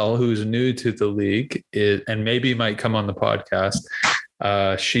Chanel, who's new to the league, and maybe might come on the podcast.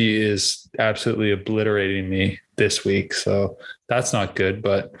 She is absolutely obliterating me this week. So that's not good.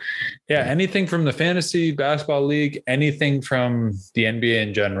 But yeah, anything from the fantasy basketball league, anything from the NBA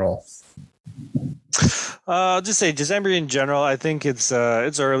in general. I'll just say December in general. I think it's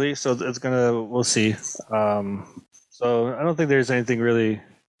early, so we'll see. So I don't think there's anything really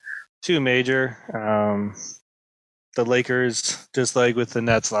too major. The Lakers, just like with the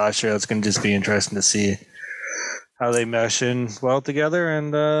Nets last year, it's going to just be interesting to see how they mesh in well together.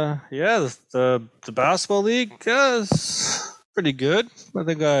 And the basketball league is pretty good. I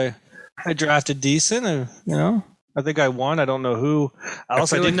think I drafted decent, and I think I won. I don't know who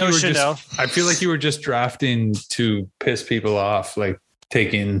else. I didn't know Chanel. I feel like you were just drafting to piss people off, like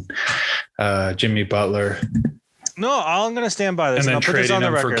taking Jimmy Butler No, I'm going to stand by this. and then I'll put this trading on the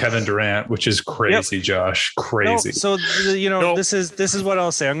him for record. Kevin Durant, which is crazy, Josh. Crazy. No, so Nope. this is what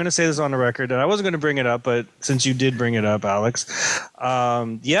I'll say. I'm going to say this on the record, and I wasn't going to bring it up, but since you did bring it up, Alex, I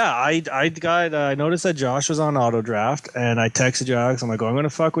noticed that Josh was on auto draft, and I texted Alex. I'm like, I'm going to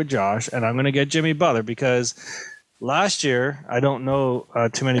fuck with Josh, and I'm going to get Jimmy Butler because last year I don't know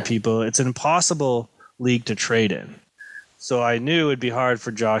too many people. It's an impossible league to trade in, so I knew it'd be hard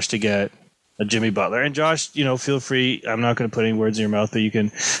for Josh to get a Jimmy Butler. And Josh, feel free. I'm not going to put any words in your mouth, but you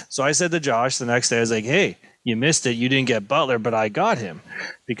can. So I said to Josh the next day, I was like, hey, you missed it. You didn't get Butler, but I got him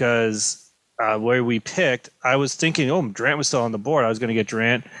because where we picked, I was thinking, Durant was still on the board. I was going to get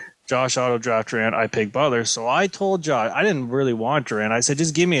Durant. Josh auto draft Durant. I picked Butler. So I told Josh, I didn't really want Durant. I said,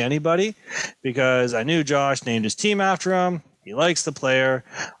 just give me anybody because I knew Josh named his team after him. He likes the player.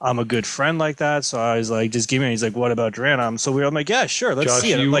 I'm a good friend like that. So I was like, just give me. He's like, what about Durant? I'm like, yeah, sure. Let's Josh,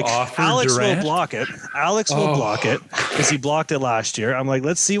 see it. I'm you like, offered Alex Durant? will block it. Alex will block it because he blocked it last year. I'm like,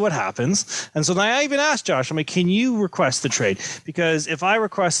 let's see what happens. And so then I even asked Josh, I'm like, can you request the trade? Because if I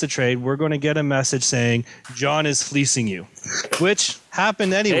request the trade, we're going to get a message saying John is fleecing you, which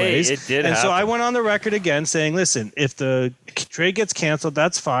happened anyways. Hey, it did and happen. so I went on the record again saying, listen, if the trade gets canceled,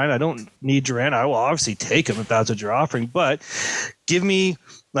 that's fine. I don't need Durant. I will obviously take him if that's what you're offering, but give me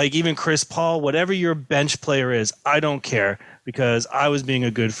like even Chris Paul, whatever your bench player is, I don't care, because I was being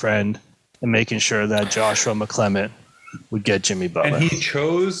a good friend and making sure that Joshua McClement would get Jimmy Butler. And he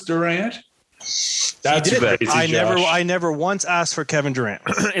chose Durant? That's He did. crazy, I never once asked for Kevin Durant.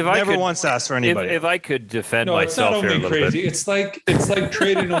 Once asked for anybody. If I could defend No, it's not myself here a only little crazy. bit. It's like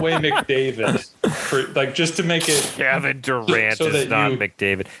trading away McDavid for like just to make it Kevin Durant so is that not you-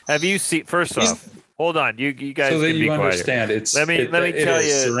 McDavid. Have you seen? First off, hold on. You guys so that can be you quiet. understand. It's Let me tell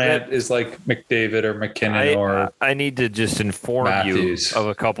you. Durant is like McDavid or McKinnon I need to just inform Matthews. you of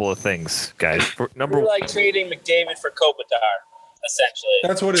a couple of things, guys. Number We're like trading McDavid for Kopitar, essentially.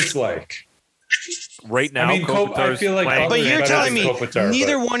 That's what it's like. right now, I mean, I feel like playing- But Butler you're better telling than me Kopitar,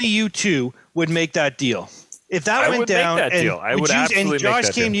 neither but- one of you two would make that deal. If that I went would make down, that and deal. I would you, absolutely and make Josh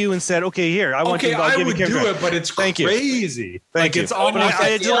that came deal. to you and said, "Okay, here, I want Okay, you. I'll I give would you do Kevin it, but it's Thank you. crazy. Thank Like you. it's almost.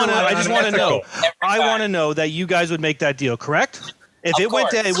 I just want to know. Every I time. want to know that you guys would make that deal, correct? If Of it went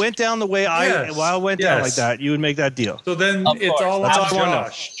course. down, it went down the way Yes. I went down like Yes. that, you would make that deal. So then Of it's course. all That's on all I wanna know.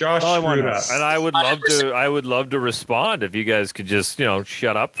 Josh. Josh All I wanna screwed know. up. And I would love 100%. to. I would love to respond if you guys could just,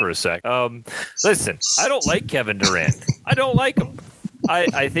 shut up for a sec. Listen, I don't like Kevin Durant. I don't like him.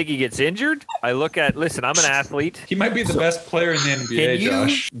 I think he gets injured. Listen, I'm an athlete. He might be the best player in the NBA, Can you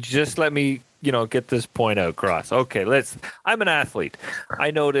Josh. just let me, get this point out across? Okay, I'm an athlete.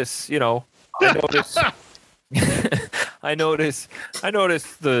 I notice, I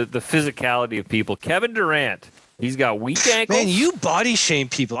notice the physicality of people. Kevin Durant, he's got weak ankles. Man, you body shame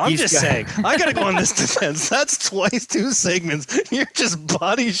people. I'm He's just got- saying. I got to go on this defense. That's twice 2 segments. You're just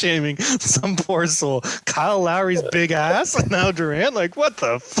body shaming some poor soul. Kyle Lowry's big ass, and now Durant. Like, what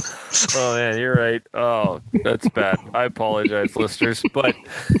the? Oh man, you're right. Oh, that's bad. I apologize, listeners. But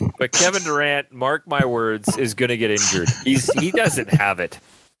Kevin Durant, mark my words, is going to get injured. He doesn't have it.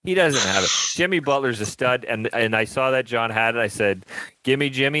 He doesn't have it. Jimmy Butler's a stud, and I saw that John had it. I said, "Give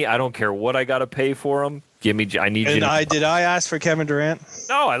me Jimmy. I don't care what I got to pay for him. Give me. I need And Jimmy." did I ask for Kevin Durant?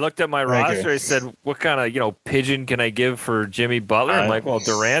 No, I looked at my Thank roster. you. I said, "What kind of pigeon can I give for Jimmy Butler?" I'm like, "Well,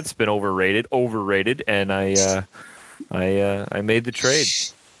 Durant's been overrated, and I made the trade."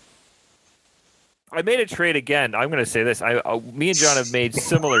 I made a trade again. I'm going to say this: me and John have made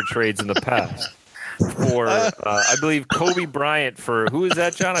similar trades in the past. For I believe Kobe Bryant for who is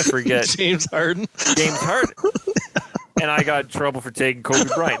that, John? I forget. James Harden. James Harden. And I got in trouble for taking Kobe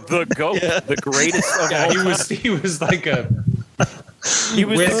Bryant, the GOAT, the greatest of all time. he was like a He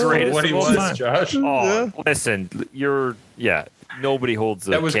was whistle the of greatest what he of all was, time. Josh. Oh, listen, nobody holds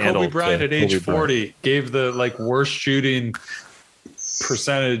the That was candle Kobe Bryant to at age Kobe Bryant. 40. Gave the worst shooting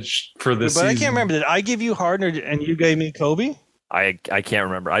percentage for the But season. I can't remember. Did I give you Harden and you gave me Kobe? I can't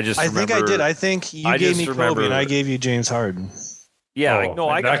remember. I just I remember. think I did. I think you I gave just me Kobe remember- and I gave you James Harden. Yeah, Oh,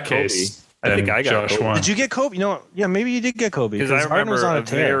 I in got that Kobe. case, I think then I got Josh Kobe. won. Did you get Kobe? Yeah, maybe you did get Kobe Because I Harden was remember on a a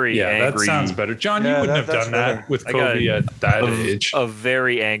tear. very Yeah, that angry. sounds better. John, Yeah, you wouldn't that's have done that better. with I got Kobe at that age. A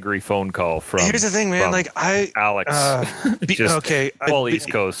very angry phone call from. Here's the thing, man. from Like Alex, Just okay. all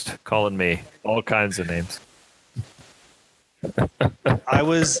East Coast, calling me all kinds of names.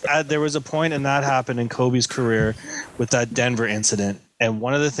 There was a point, and that happened in Kobe's career with that Denver incident. And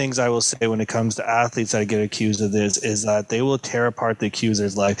one of the things I will say when it comes to athletes that get accused of this is that they will tear apart the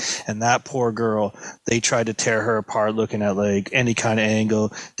accuser's life. And that poor girl, they tried to tear her apart looking at like any kind of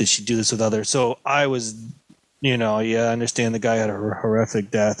angle. Did she do this with others? So I was, I understand the guy had a horrific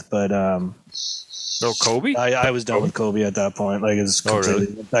death, but No, Kobe. I was done with Kobe at that point. Like it's Oh, really?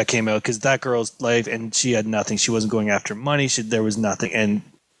 completely that came out because that girl's life, and she had nothing. She wasn't going after money. There was nothing, and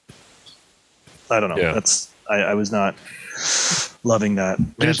I don't know. Yeah. I was not loving that.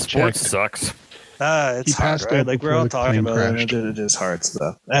 Man, Just sports checked. It's He hard, passed right? out Like we're before all the talking plane about it. crashed. It is hard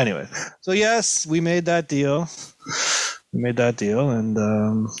stuff. Anyway, so yes, we made that deal. And And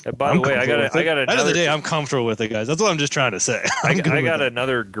by I'm the way, I comfortable got with it. another. End of the day, I'm comfortable with it, guys. That's what I'm just trying to say. I I'm good with got it.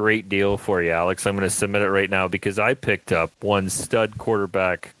 another great deal for you, Alex. I'm going to submit it right now because I picked up one stud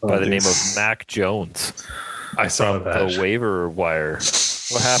quarterback by the name of Mac Jones I saw from that. the waiver wire.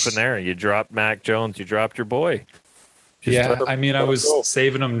 What happened there? You dropped Mac Jones. You dropped your boy. Just Yeah, let him- I mean, I let him was go.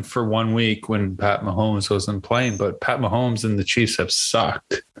 saving him for 1 week when Pat Mahomes wasn't playing, but Pat Mahomes and the Chiefs have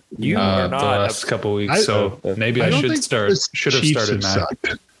sucked. You are the not. last couple weeks, so maybe I don't should think start. the Should have Chiefs started Mac.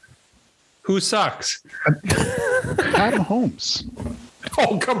 sucked. Who sucks? Pat Mahomes.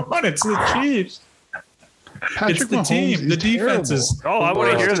 Oh, come on! It's the Chiefs. Patrick It's the Mahomes team. The defense terrible. is. Oh, I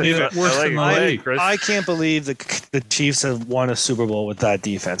want to hear this. Worse I than the like it, league. Chris. I can't believe the Chiefs have won a Super Bowl with that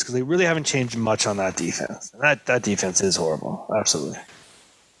defense because they really haven't changed much on that defense. And that defense is horrible. Absolutely.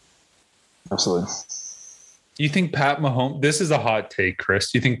 You think Pat Mahomes? This is a hot take,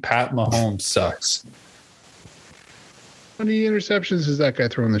 Chris. You think Pat Mahomes sucks? How many interceptions has that guy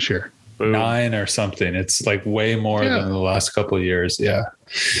thrown this year? Boom. 9 or something. It's like way more Yeah. than the last couple of years. Yeah.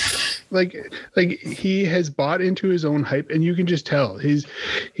 Like he has bought into his own hype, and you can just tell he's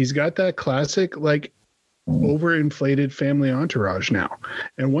got that classic like overinflated family entourage now.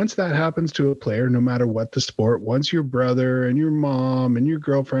 And once that happens to a player, no matter what the sport, once your brother and your mom and your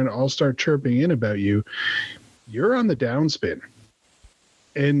girlfriend all start chirping in about you, you're on the downspin.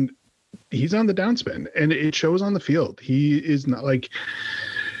 And he's on the downspin, and it shows on the field. He is not like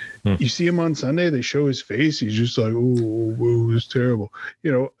you see him on Sunday, they show his face. He's just like, oh, it's terrible.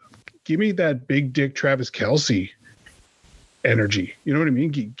 You know, give me that big dick Travis Kelce energy. You know what I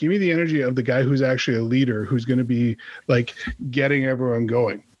mean? Give me the energy of the guy who's actually a leader, who's going to be like getting everyone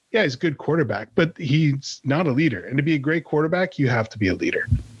going. Yeah, he's a good quarterback, but he's not a leader. And to be a great quarterback, you have to be a leader.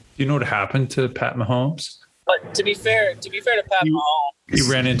 You know what happened to Pat Mahomes? But to be fair to Pat Mahomes, He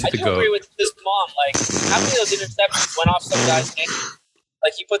ran into I the do agree goat. with his mom. Like, how many of those interceptions went off some guy's hand?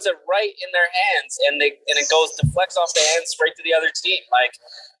 Like, he puts it right in their hands, and it goes deflects off the hands straight to the other team. Like,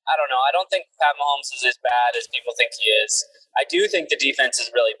 I don't know. I don't think Pat Mahomes is as bad as people think he is. I do think the defense is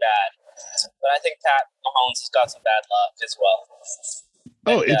really bad, but I think Pat Mahomes has got some bad luck as well.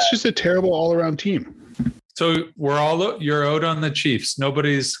 Oh, it's just a terrible all-around team. So you're out on the Chiefs.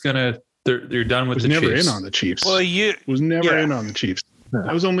 Nobody's gonna. You're done with Was the never Chiefs. in on the Chiefs. Well, Was never in on the Chiefs.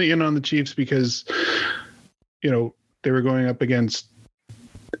 I was only in on the Chiefs because, you know, they were going up against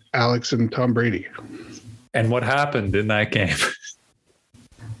Alex and Tom Brady. And what happened in that game?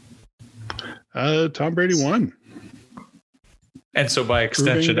 Tom Brady won. And so by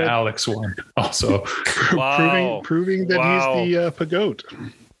extension, Proving that- Alex won also. Wow. Proving that Wow. he's the Pagoat.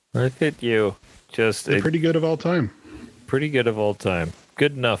 Look at you. Just The pretty good of all time. pretty good of all time.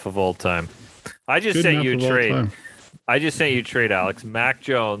 Good enough of all time. I just Good sent enough you of a all trade. time. I just sent you a trade, Alex. Mac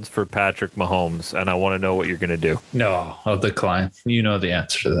Jones for Patrick Mahomes, and I want to know what you're going to do. No, I'll decline. You know the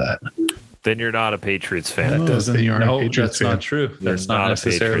answer to that. Then you're not a Patriots fan. That Oh, doesn't. then you aren't a No, Patriots that's not fan. true. That's You're not not a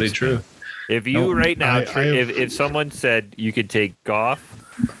necessarily Patriots true. If you No, right now, I have- if someone said you could take Goff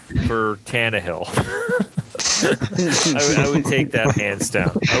for Tannehill, I would take that hands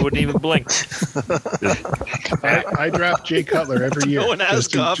down. I wouldn't even blink. I draft Jay Cutler every year. no one has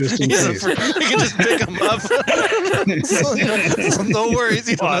Goff. Just in case. You can just pick him up. So no worries.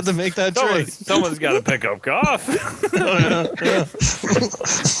 You don't have to make that trade. Someone's got to pick up Goff.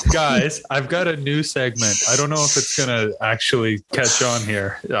 Guys, I've got a new segment. I don't know if it's going to actually catch on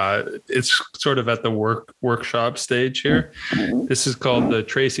here. It's sort of at the workshop stage here. This is called the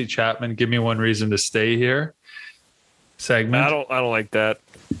Tracy Chapman Give Me One Reason to Stay Here segment. I don't like that.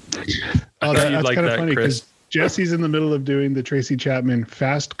 Oh, You'd that's like kind of that, funny Chris. because Jesse's in the middle of doing the Tracy Chapman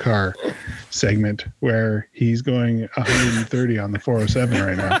fast car segment where he's going 130 on the 407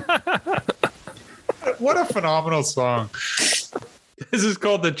 right now. What a phenomenal song. This is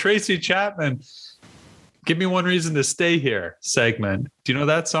called the Tracy Chapman Give Me One Reason to Stay Here segment. Do you know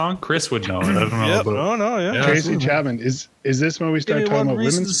that song? Chris would know it. I don't know. Yep. But Oh no. Yeah. Yeah. Tracy Chapman, is this when we start talking about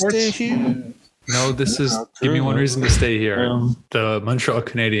women's sports? no, this is Give Me One Reason to Stay Here. The Montreal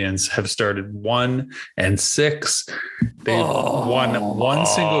Canadiens have started 1-6. They've won one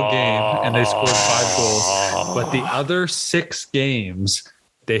single game and they scored 5 goals. But the other 6 games,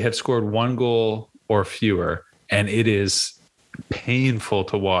 they have scored 1 goal or fewer. And it is painful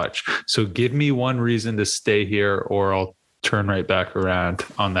to watch. So give me one reason to stay here or I'll turn right back around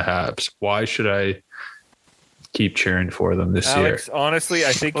on the Habs. Why should I keep cheering for them this Alex, year? honestly,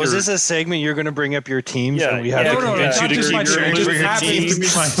 I think Was you're- this a segment you're going to bring up your teams Yeah, and we have yeah, to no, convince no, you to not just keep my cheering team, for just your happens team? to be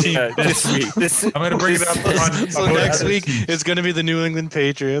my team this week. I'm going to bring it up on So about next other week teams. it's going to be the New England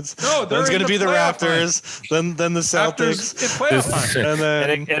Patriots. No, then it's going to be the Raptors. Then the Raptors Celtics. in playoff time. And then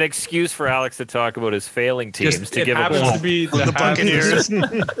an excuse for Alex to talk about his failing teams Just, to it give a happens ball to be the the Buccaneers.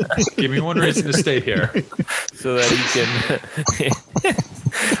 Buccaneers. Give me one reason to stay here. so that he can.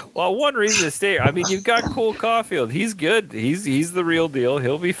 Well, one reason to stay. I mean, you've got Cole Caulfield. He's good. He's the real deal.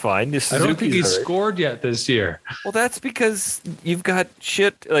 He'll be fine. I don't think he's scored yet this year. Well, that's because you've got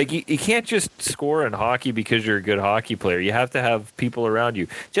shit. Like you can't just score in hockey because you're a good hockey player. You have to have people around you.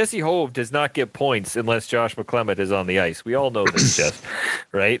 Jesse Hove does not get points unless Josh McClement is on the ice. We all know this, Jeff,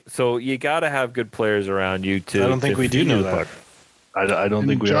 right? So you got to have good players around you to. I don't think we do know that. I don't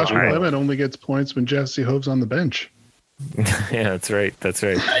think we. Josh McClement only gets points when Jesse Hove's on the bench. Yeah, that's right.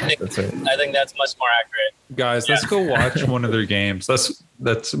 I think that's much more accurate. Guys, let's go watch one of their games.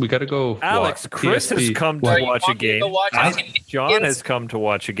 We got to go. Alex, Chris has come to watch a game. John has come to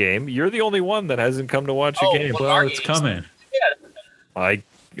watch a game. You're the only one that hasn't come to watch a game. Well, it's coming. Yeah. I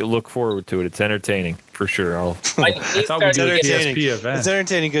look forward to it. It's entertaining for sure. I thought we did a PSP event. It's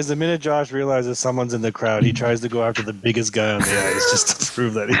entertaining because the minute Josh realizes someone's in the crowd, he tries to go after the biggest guy on the ice just to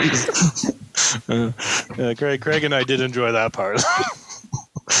prove that he's. Craig and I did enjoy that part.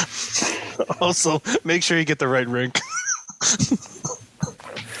 Also, make sure you get the right rink.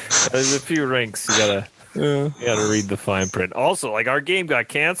 There's a few rinks. You gotta read the fine print. Also, like our game got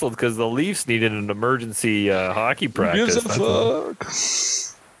canceled because the Leafs needed an emergency hockey practice. Gives a fuck.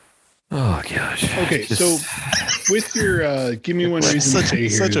 Oh gosh. Okay, so with your give me one reason to stay here.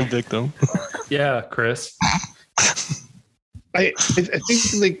 Such a victim. Yeah, Chris. I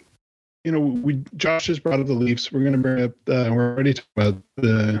think like Josh just brought up the Leafs. We're going to bring up. We're already talking about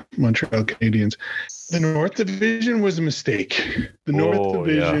the Montreal Canadiens. The North Division was a mistake. The North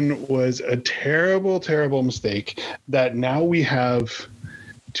Division was a terrible, terrible mistake. That now we have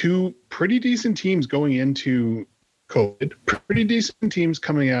two pretty decent teams going into COVID, pretty decent teams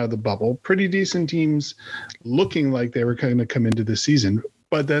coming out of the bubble, pretty decent teams looking like they were going to come into the season.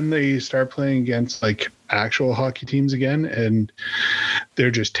 But then they start playing against like actual hockey teams again, and they're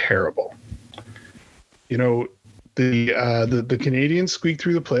just terrible. The Canadiens squeaked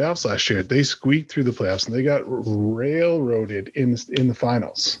through the playoffs last year. They squeaked through the playoffs, and they got railroaded in the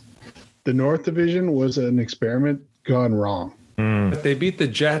finals. The North Division was an experiment gone wrong. But they beat the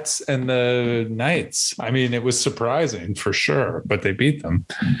Jets and the Knights. I mean, it was surprising for sure, but they beat them.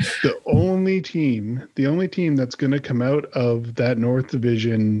 The only team that's going to come out of that North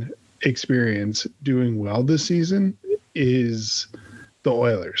Division experience doing well this season is the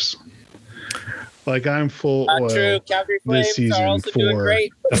Oilers. Like I'm full oil true. Calgary Flames this season are also doing for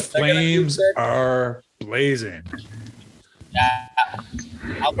great. The Flames are blazing.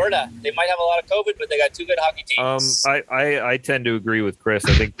 Alberta, they might have a lot of COVID, but they got two good hockey teams. I tend to agree with Chris.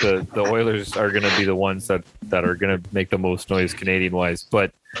 I think the Oilers are going to be the ones that are going to make the most noise Canadian wise.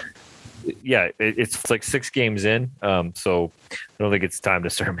 But yeah, it's like 6 games in, so I don't think it's time to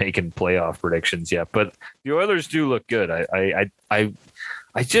start making playoff predictions yet. But the Oilers do look good.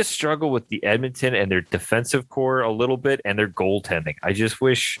 I just struggle with the Edmonton and their defensive core a little bit, and their goaltending. I just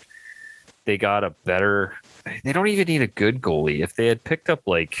wish they got a better. They don't even need a good goalie. If they had picked up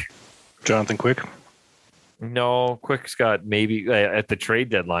like Jonathan Quick. No, Quick's got maybe at the trade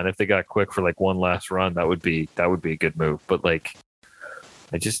deadline. If they got Quick for like one last run, that would be a good move. But like,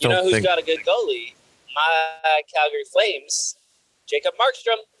 I just don't. Who's got a good goalie? My Calgary Flames, Jacob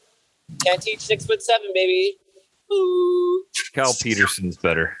Markstrom. Can't teach 6'7", baby. Ooh. Cal Peterson's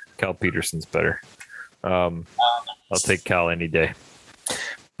better. I'll take Cal any day.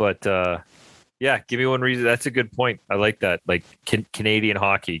 But yeah, give me one reason. That's a good point. I like that. Like Canadian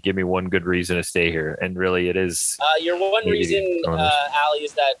hockey, give me one good reason to stay here. And really, it is. Your one reason, Ali,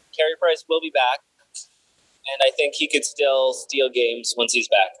 is that Carey Price will be back, and I think he could still steal games once he's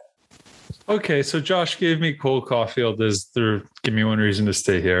back. Okay, so Josh gave me Cole Caulfield as their give me one reason to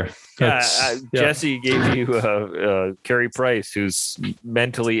stay here. Jesse gave you Carey Price, who's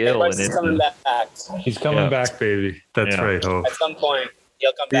mentally ill. Price is coming back. He's coming back, baby. That's right. Oh. At some point,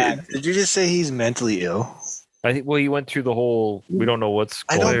 he'll come back. Did you just say he's mentally ill? I think. Well, he went through the whole. We don't know what's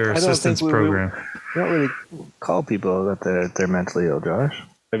player assistance program. We don't really call people that they're mentally ill, Josh.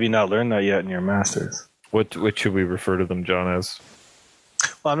 Have you not learned that yet in your masters? What should we refer to them, John, as?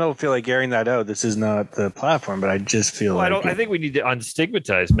 Well, I don't feel like airing that out. This is not the platform, but I just feel like I think we need to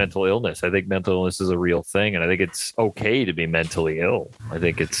unstigmatize mental illness. I think mental illness is a real thing, and I think it's okay to be mentally ill. I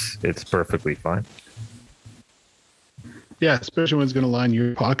think it's perfectly fine. Yeah, especially when it's going to line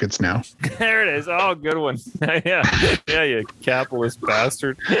your pockets now. There it is. Oh, good one. Yeah, you capitalist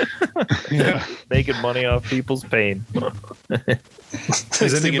bastard. Yeah, making money off people's pain. Next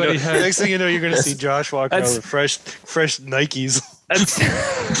thing you know, you're going to see Josh walking out with fresh Nikes.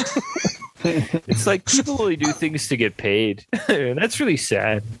 It's like people only do things to get paid. And that's really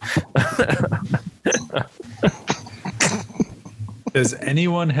sad. Does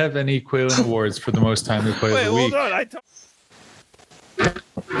anyone have any Quaylen Awards for the most time they play of the week? Hold on.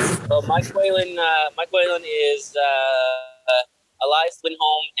 Well, Mike Whalen is Elias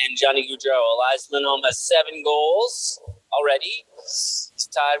Lindholm and Johnny Gaudreau. Elias Lindholm has 7 goals already. He's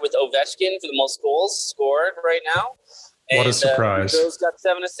tied with Ovechkin for the most goals scored right now. What a surprise! Gaudreau's got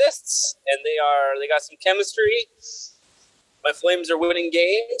 7 assists, and they got some chemistry. My Flames are winning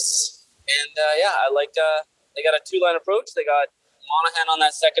games, and I like. They got a 2-line approach. They got Monahan on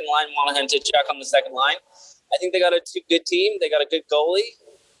that second line, Monahan to check on the second line. I think they got a good team. They got a good goalie.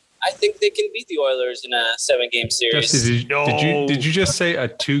 I think they can beat the Oilers in a 7-game series. Jesse, did you just say a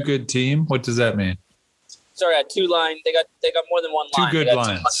 2 good team? What does that mean? Sorry, a 2-line. They got more than one 2 line. good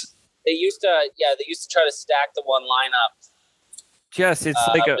lines. They used to try to stack the one lineup. Jess, it's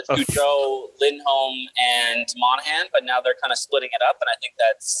like with Gaudreau, Lindholm, and Monahan, but now they're kind of splitting it up, and I think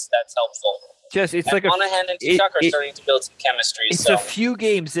that's helpful. Jess, it's and like Monahan and Tkachuk are starting to build some chemistry. It's a few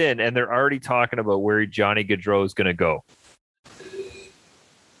games in, and they're already talking about where Johnny Gaudreau is going to go.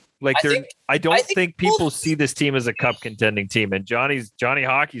 Like I don't think people see this team as a cup contending team, and Johnny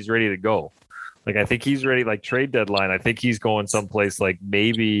Hockey's ready to go. Like I think he's ready. Like trade deadline, I think he's going someplace like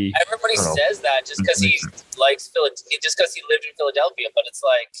maybe. Everybody says that just because he likes just because he lived in Philadelphia, but it's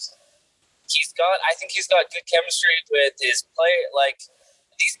like I think he's got good chemistry with his player. Like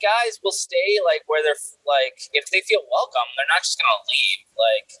these guys will stay like where they're like if they feel welcome, they're not just gonna leave.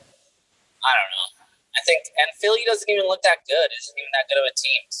 Like I don't know. I think, and Philly doesn't even look that good. It isn't even that good of a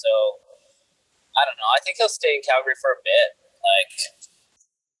team. So, I don't know. I think he'll stay in Calgary for a bit. Like,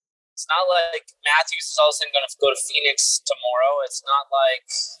 it's not like Matthews is all of a sudden going to go to Phoenix tomorrow. It's not like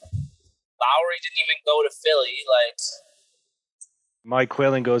Lowry didn't even go to Philly. Like, Mike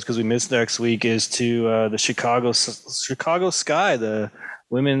Whalen goes because we missed next week is to the Chicago Sky, the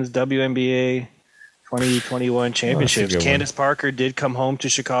women's WNBA 2021 championships. Candace Parker did come home to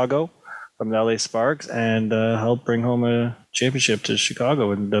Chicago from the LA Sparks and helped bring home a championship to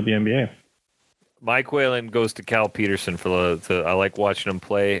Chicago in the WNBA. Mike Whalen goes to Cal Peterson I like watching him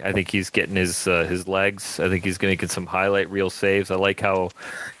play. I think he's getting his legs. I think he's going to get some highlight reel saves. I like how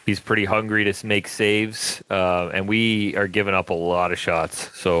he's pretty hungry to make saves, and we are giving up a lot of shots.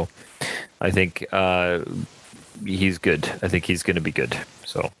 So I think he's good. I think he's going to be good.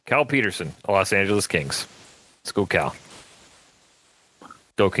 So Cal Peterson, Los Angeles Kings. Let's go Cal.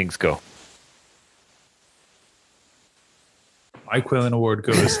 Go Kings, go. Mike Whalen Award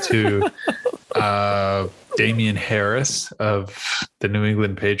goes to Damian Harris of the New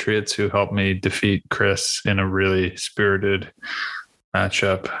England Patriots, who helped me defeat Chris in a really spirited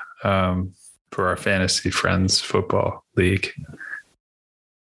matchup for our Fantasy Friends Football League.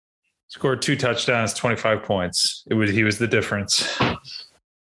 Scored 2 touchdowns, 25 points. He was the difference.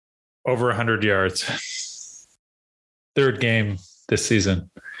 Over 100 yards. 3rd game this season.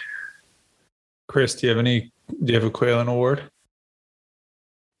 Chris, do you have a Whalen Award?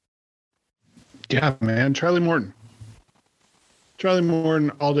 Yeah, man. Charlie Morton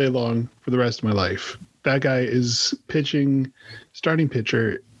all day long for the rest of my life. That guy is starting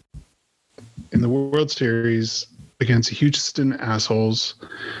pitcher in the World Series against Houston assholes,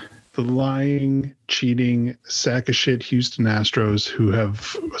 the lying, cheating, sack of shit Houston Astros, who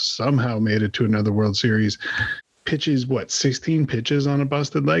have somehow made it to another World Series. Pitches, 16 pitches on a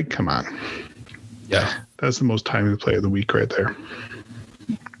busted leg? Come on. Yeah. That's the most timely play of the week right there.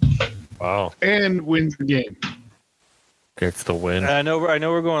 Wow. And wins the game. Gets the win. I know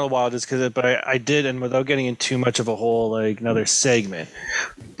we're going a while just because, but I did, and without getting in too much of a whole another segment.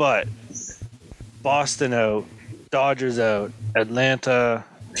 But Boston out, Dodgers out, Atlanta,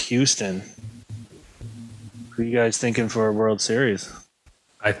 Houston. Who are you guys thinking for a World Series?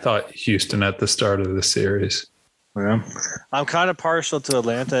 I thought Houston at the start of the series. Yeah. I'm kind of partial to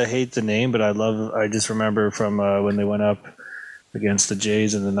Atlanta. I hate the name, but I just remember from when they went up against the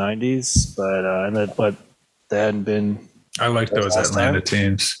Jays in the 90s, but they hadn't been. I like those Atlanta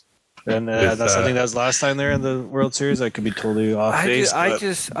teams. And I think that was last time they're in the World Series. I could be totally off base.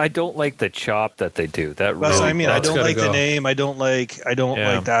 I don't like the chop that they do. That really, that's what I mean. I don't like go. The name. I don't like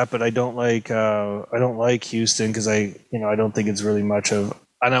that, but I don't like Houston because I don't think it's really much of.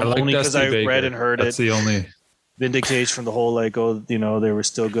 And I'm only because I read and heard That's the only vindication from the whole they were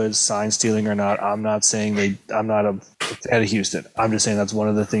still good, sign stealing or not. I'm not saying I'm not a fan of Houston. I'm just saying that's one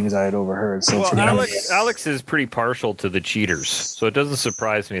of the things I had overheard. So Alex is pretty partial to the cheaters, so it doesn't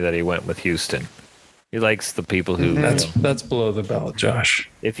surprise me that he went with Houston. He likes the people who. That's below the belt, Josh.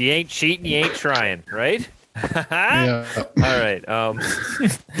 If you ain't cheating, you ain't trying, right? Yeah. All right. Well,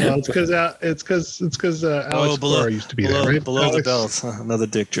 it's because Alex Cora used to be there, right? Below the belt. Another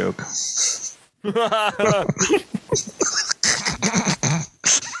dick joke.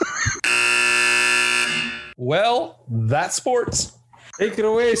 Well, that's sports. Take it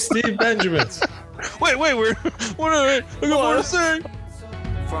away, Steve Benjamins. Wait, what are I got more to say.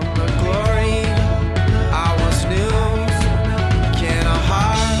 From the glory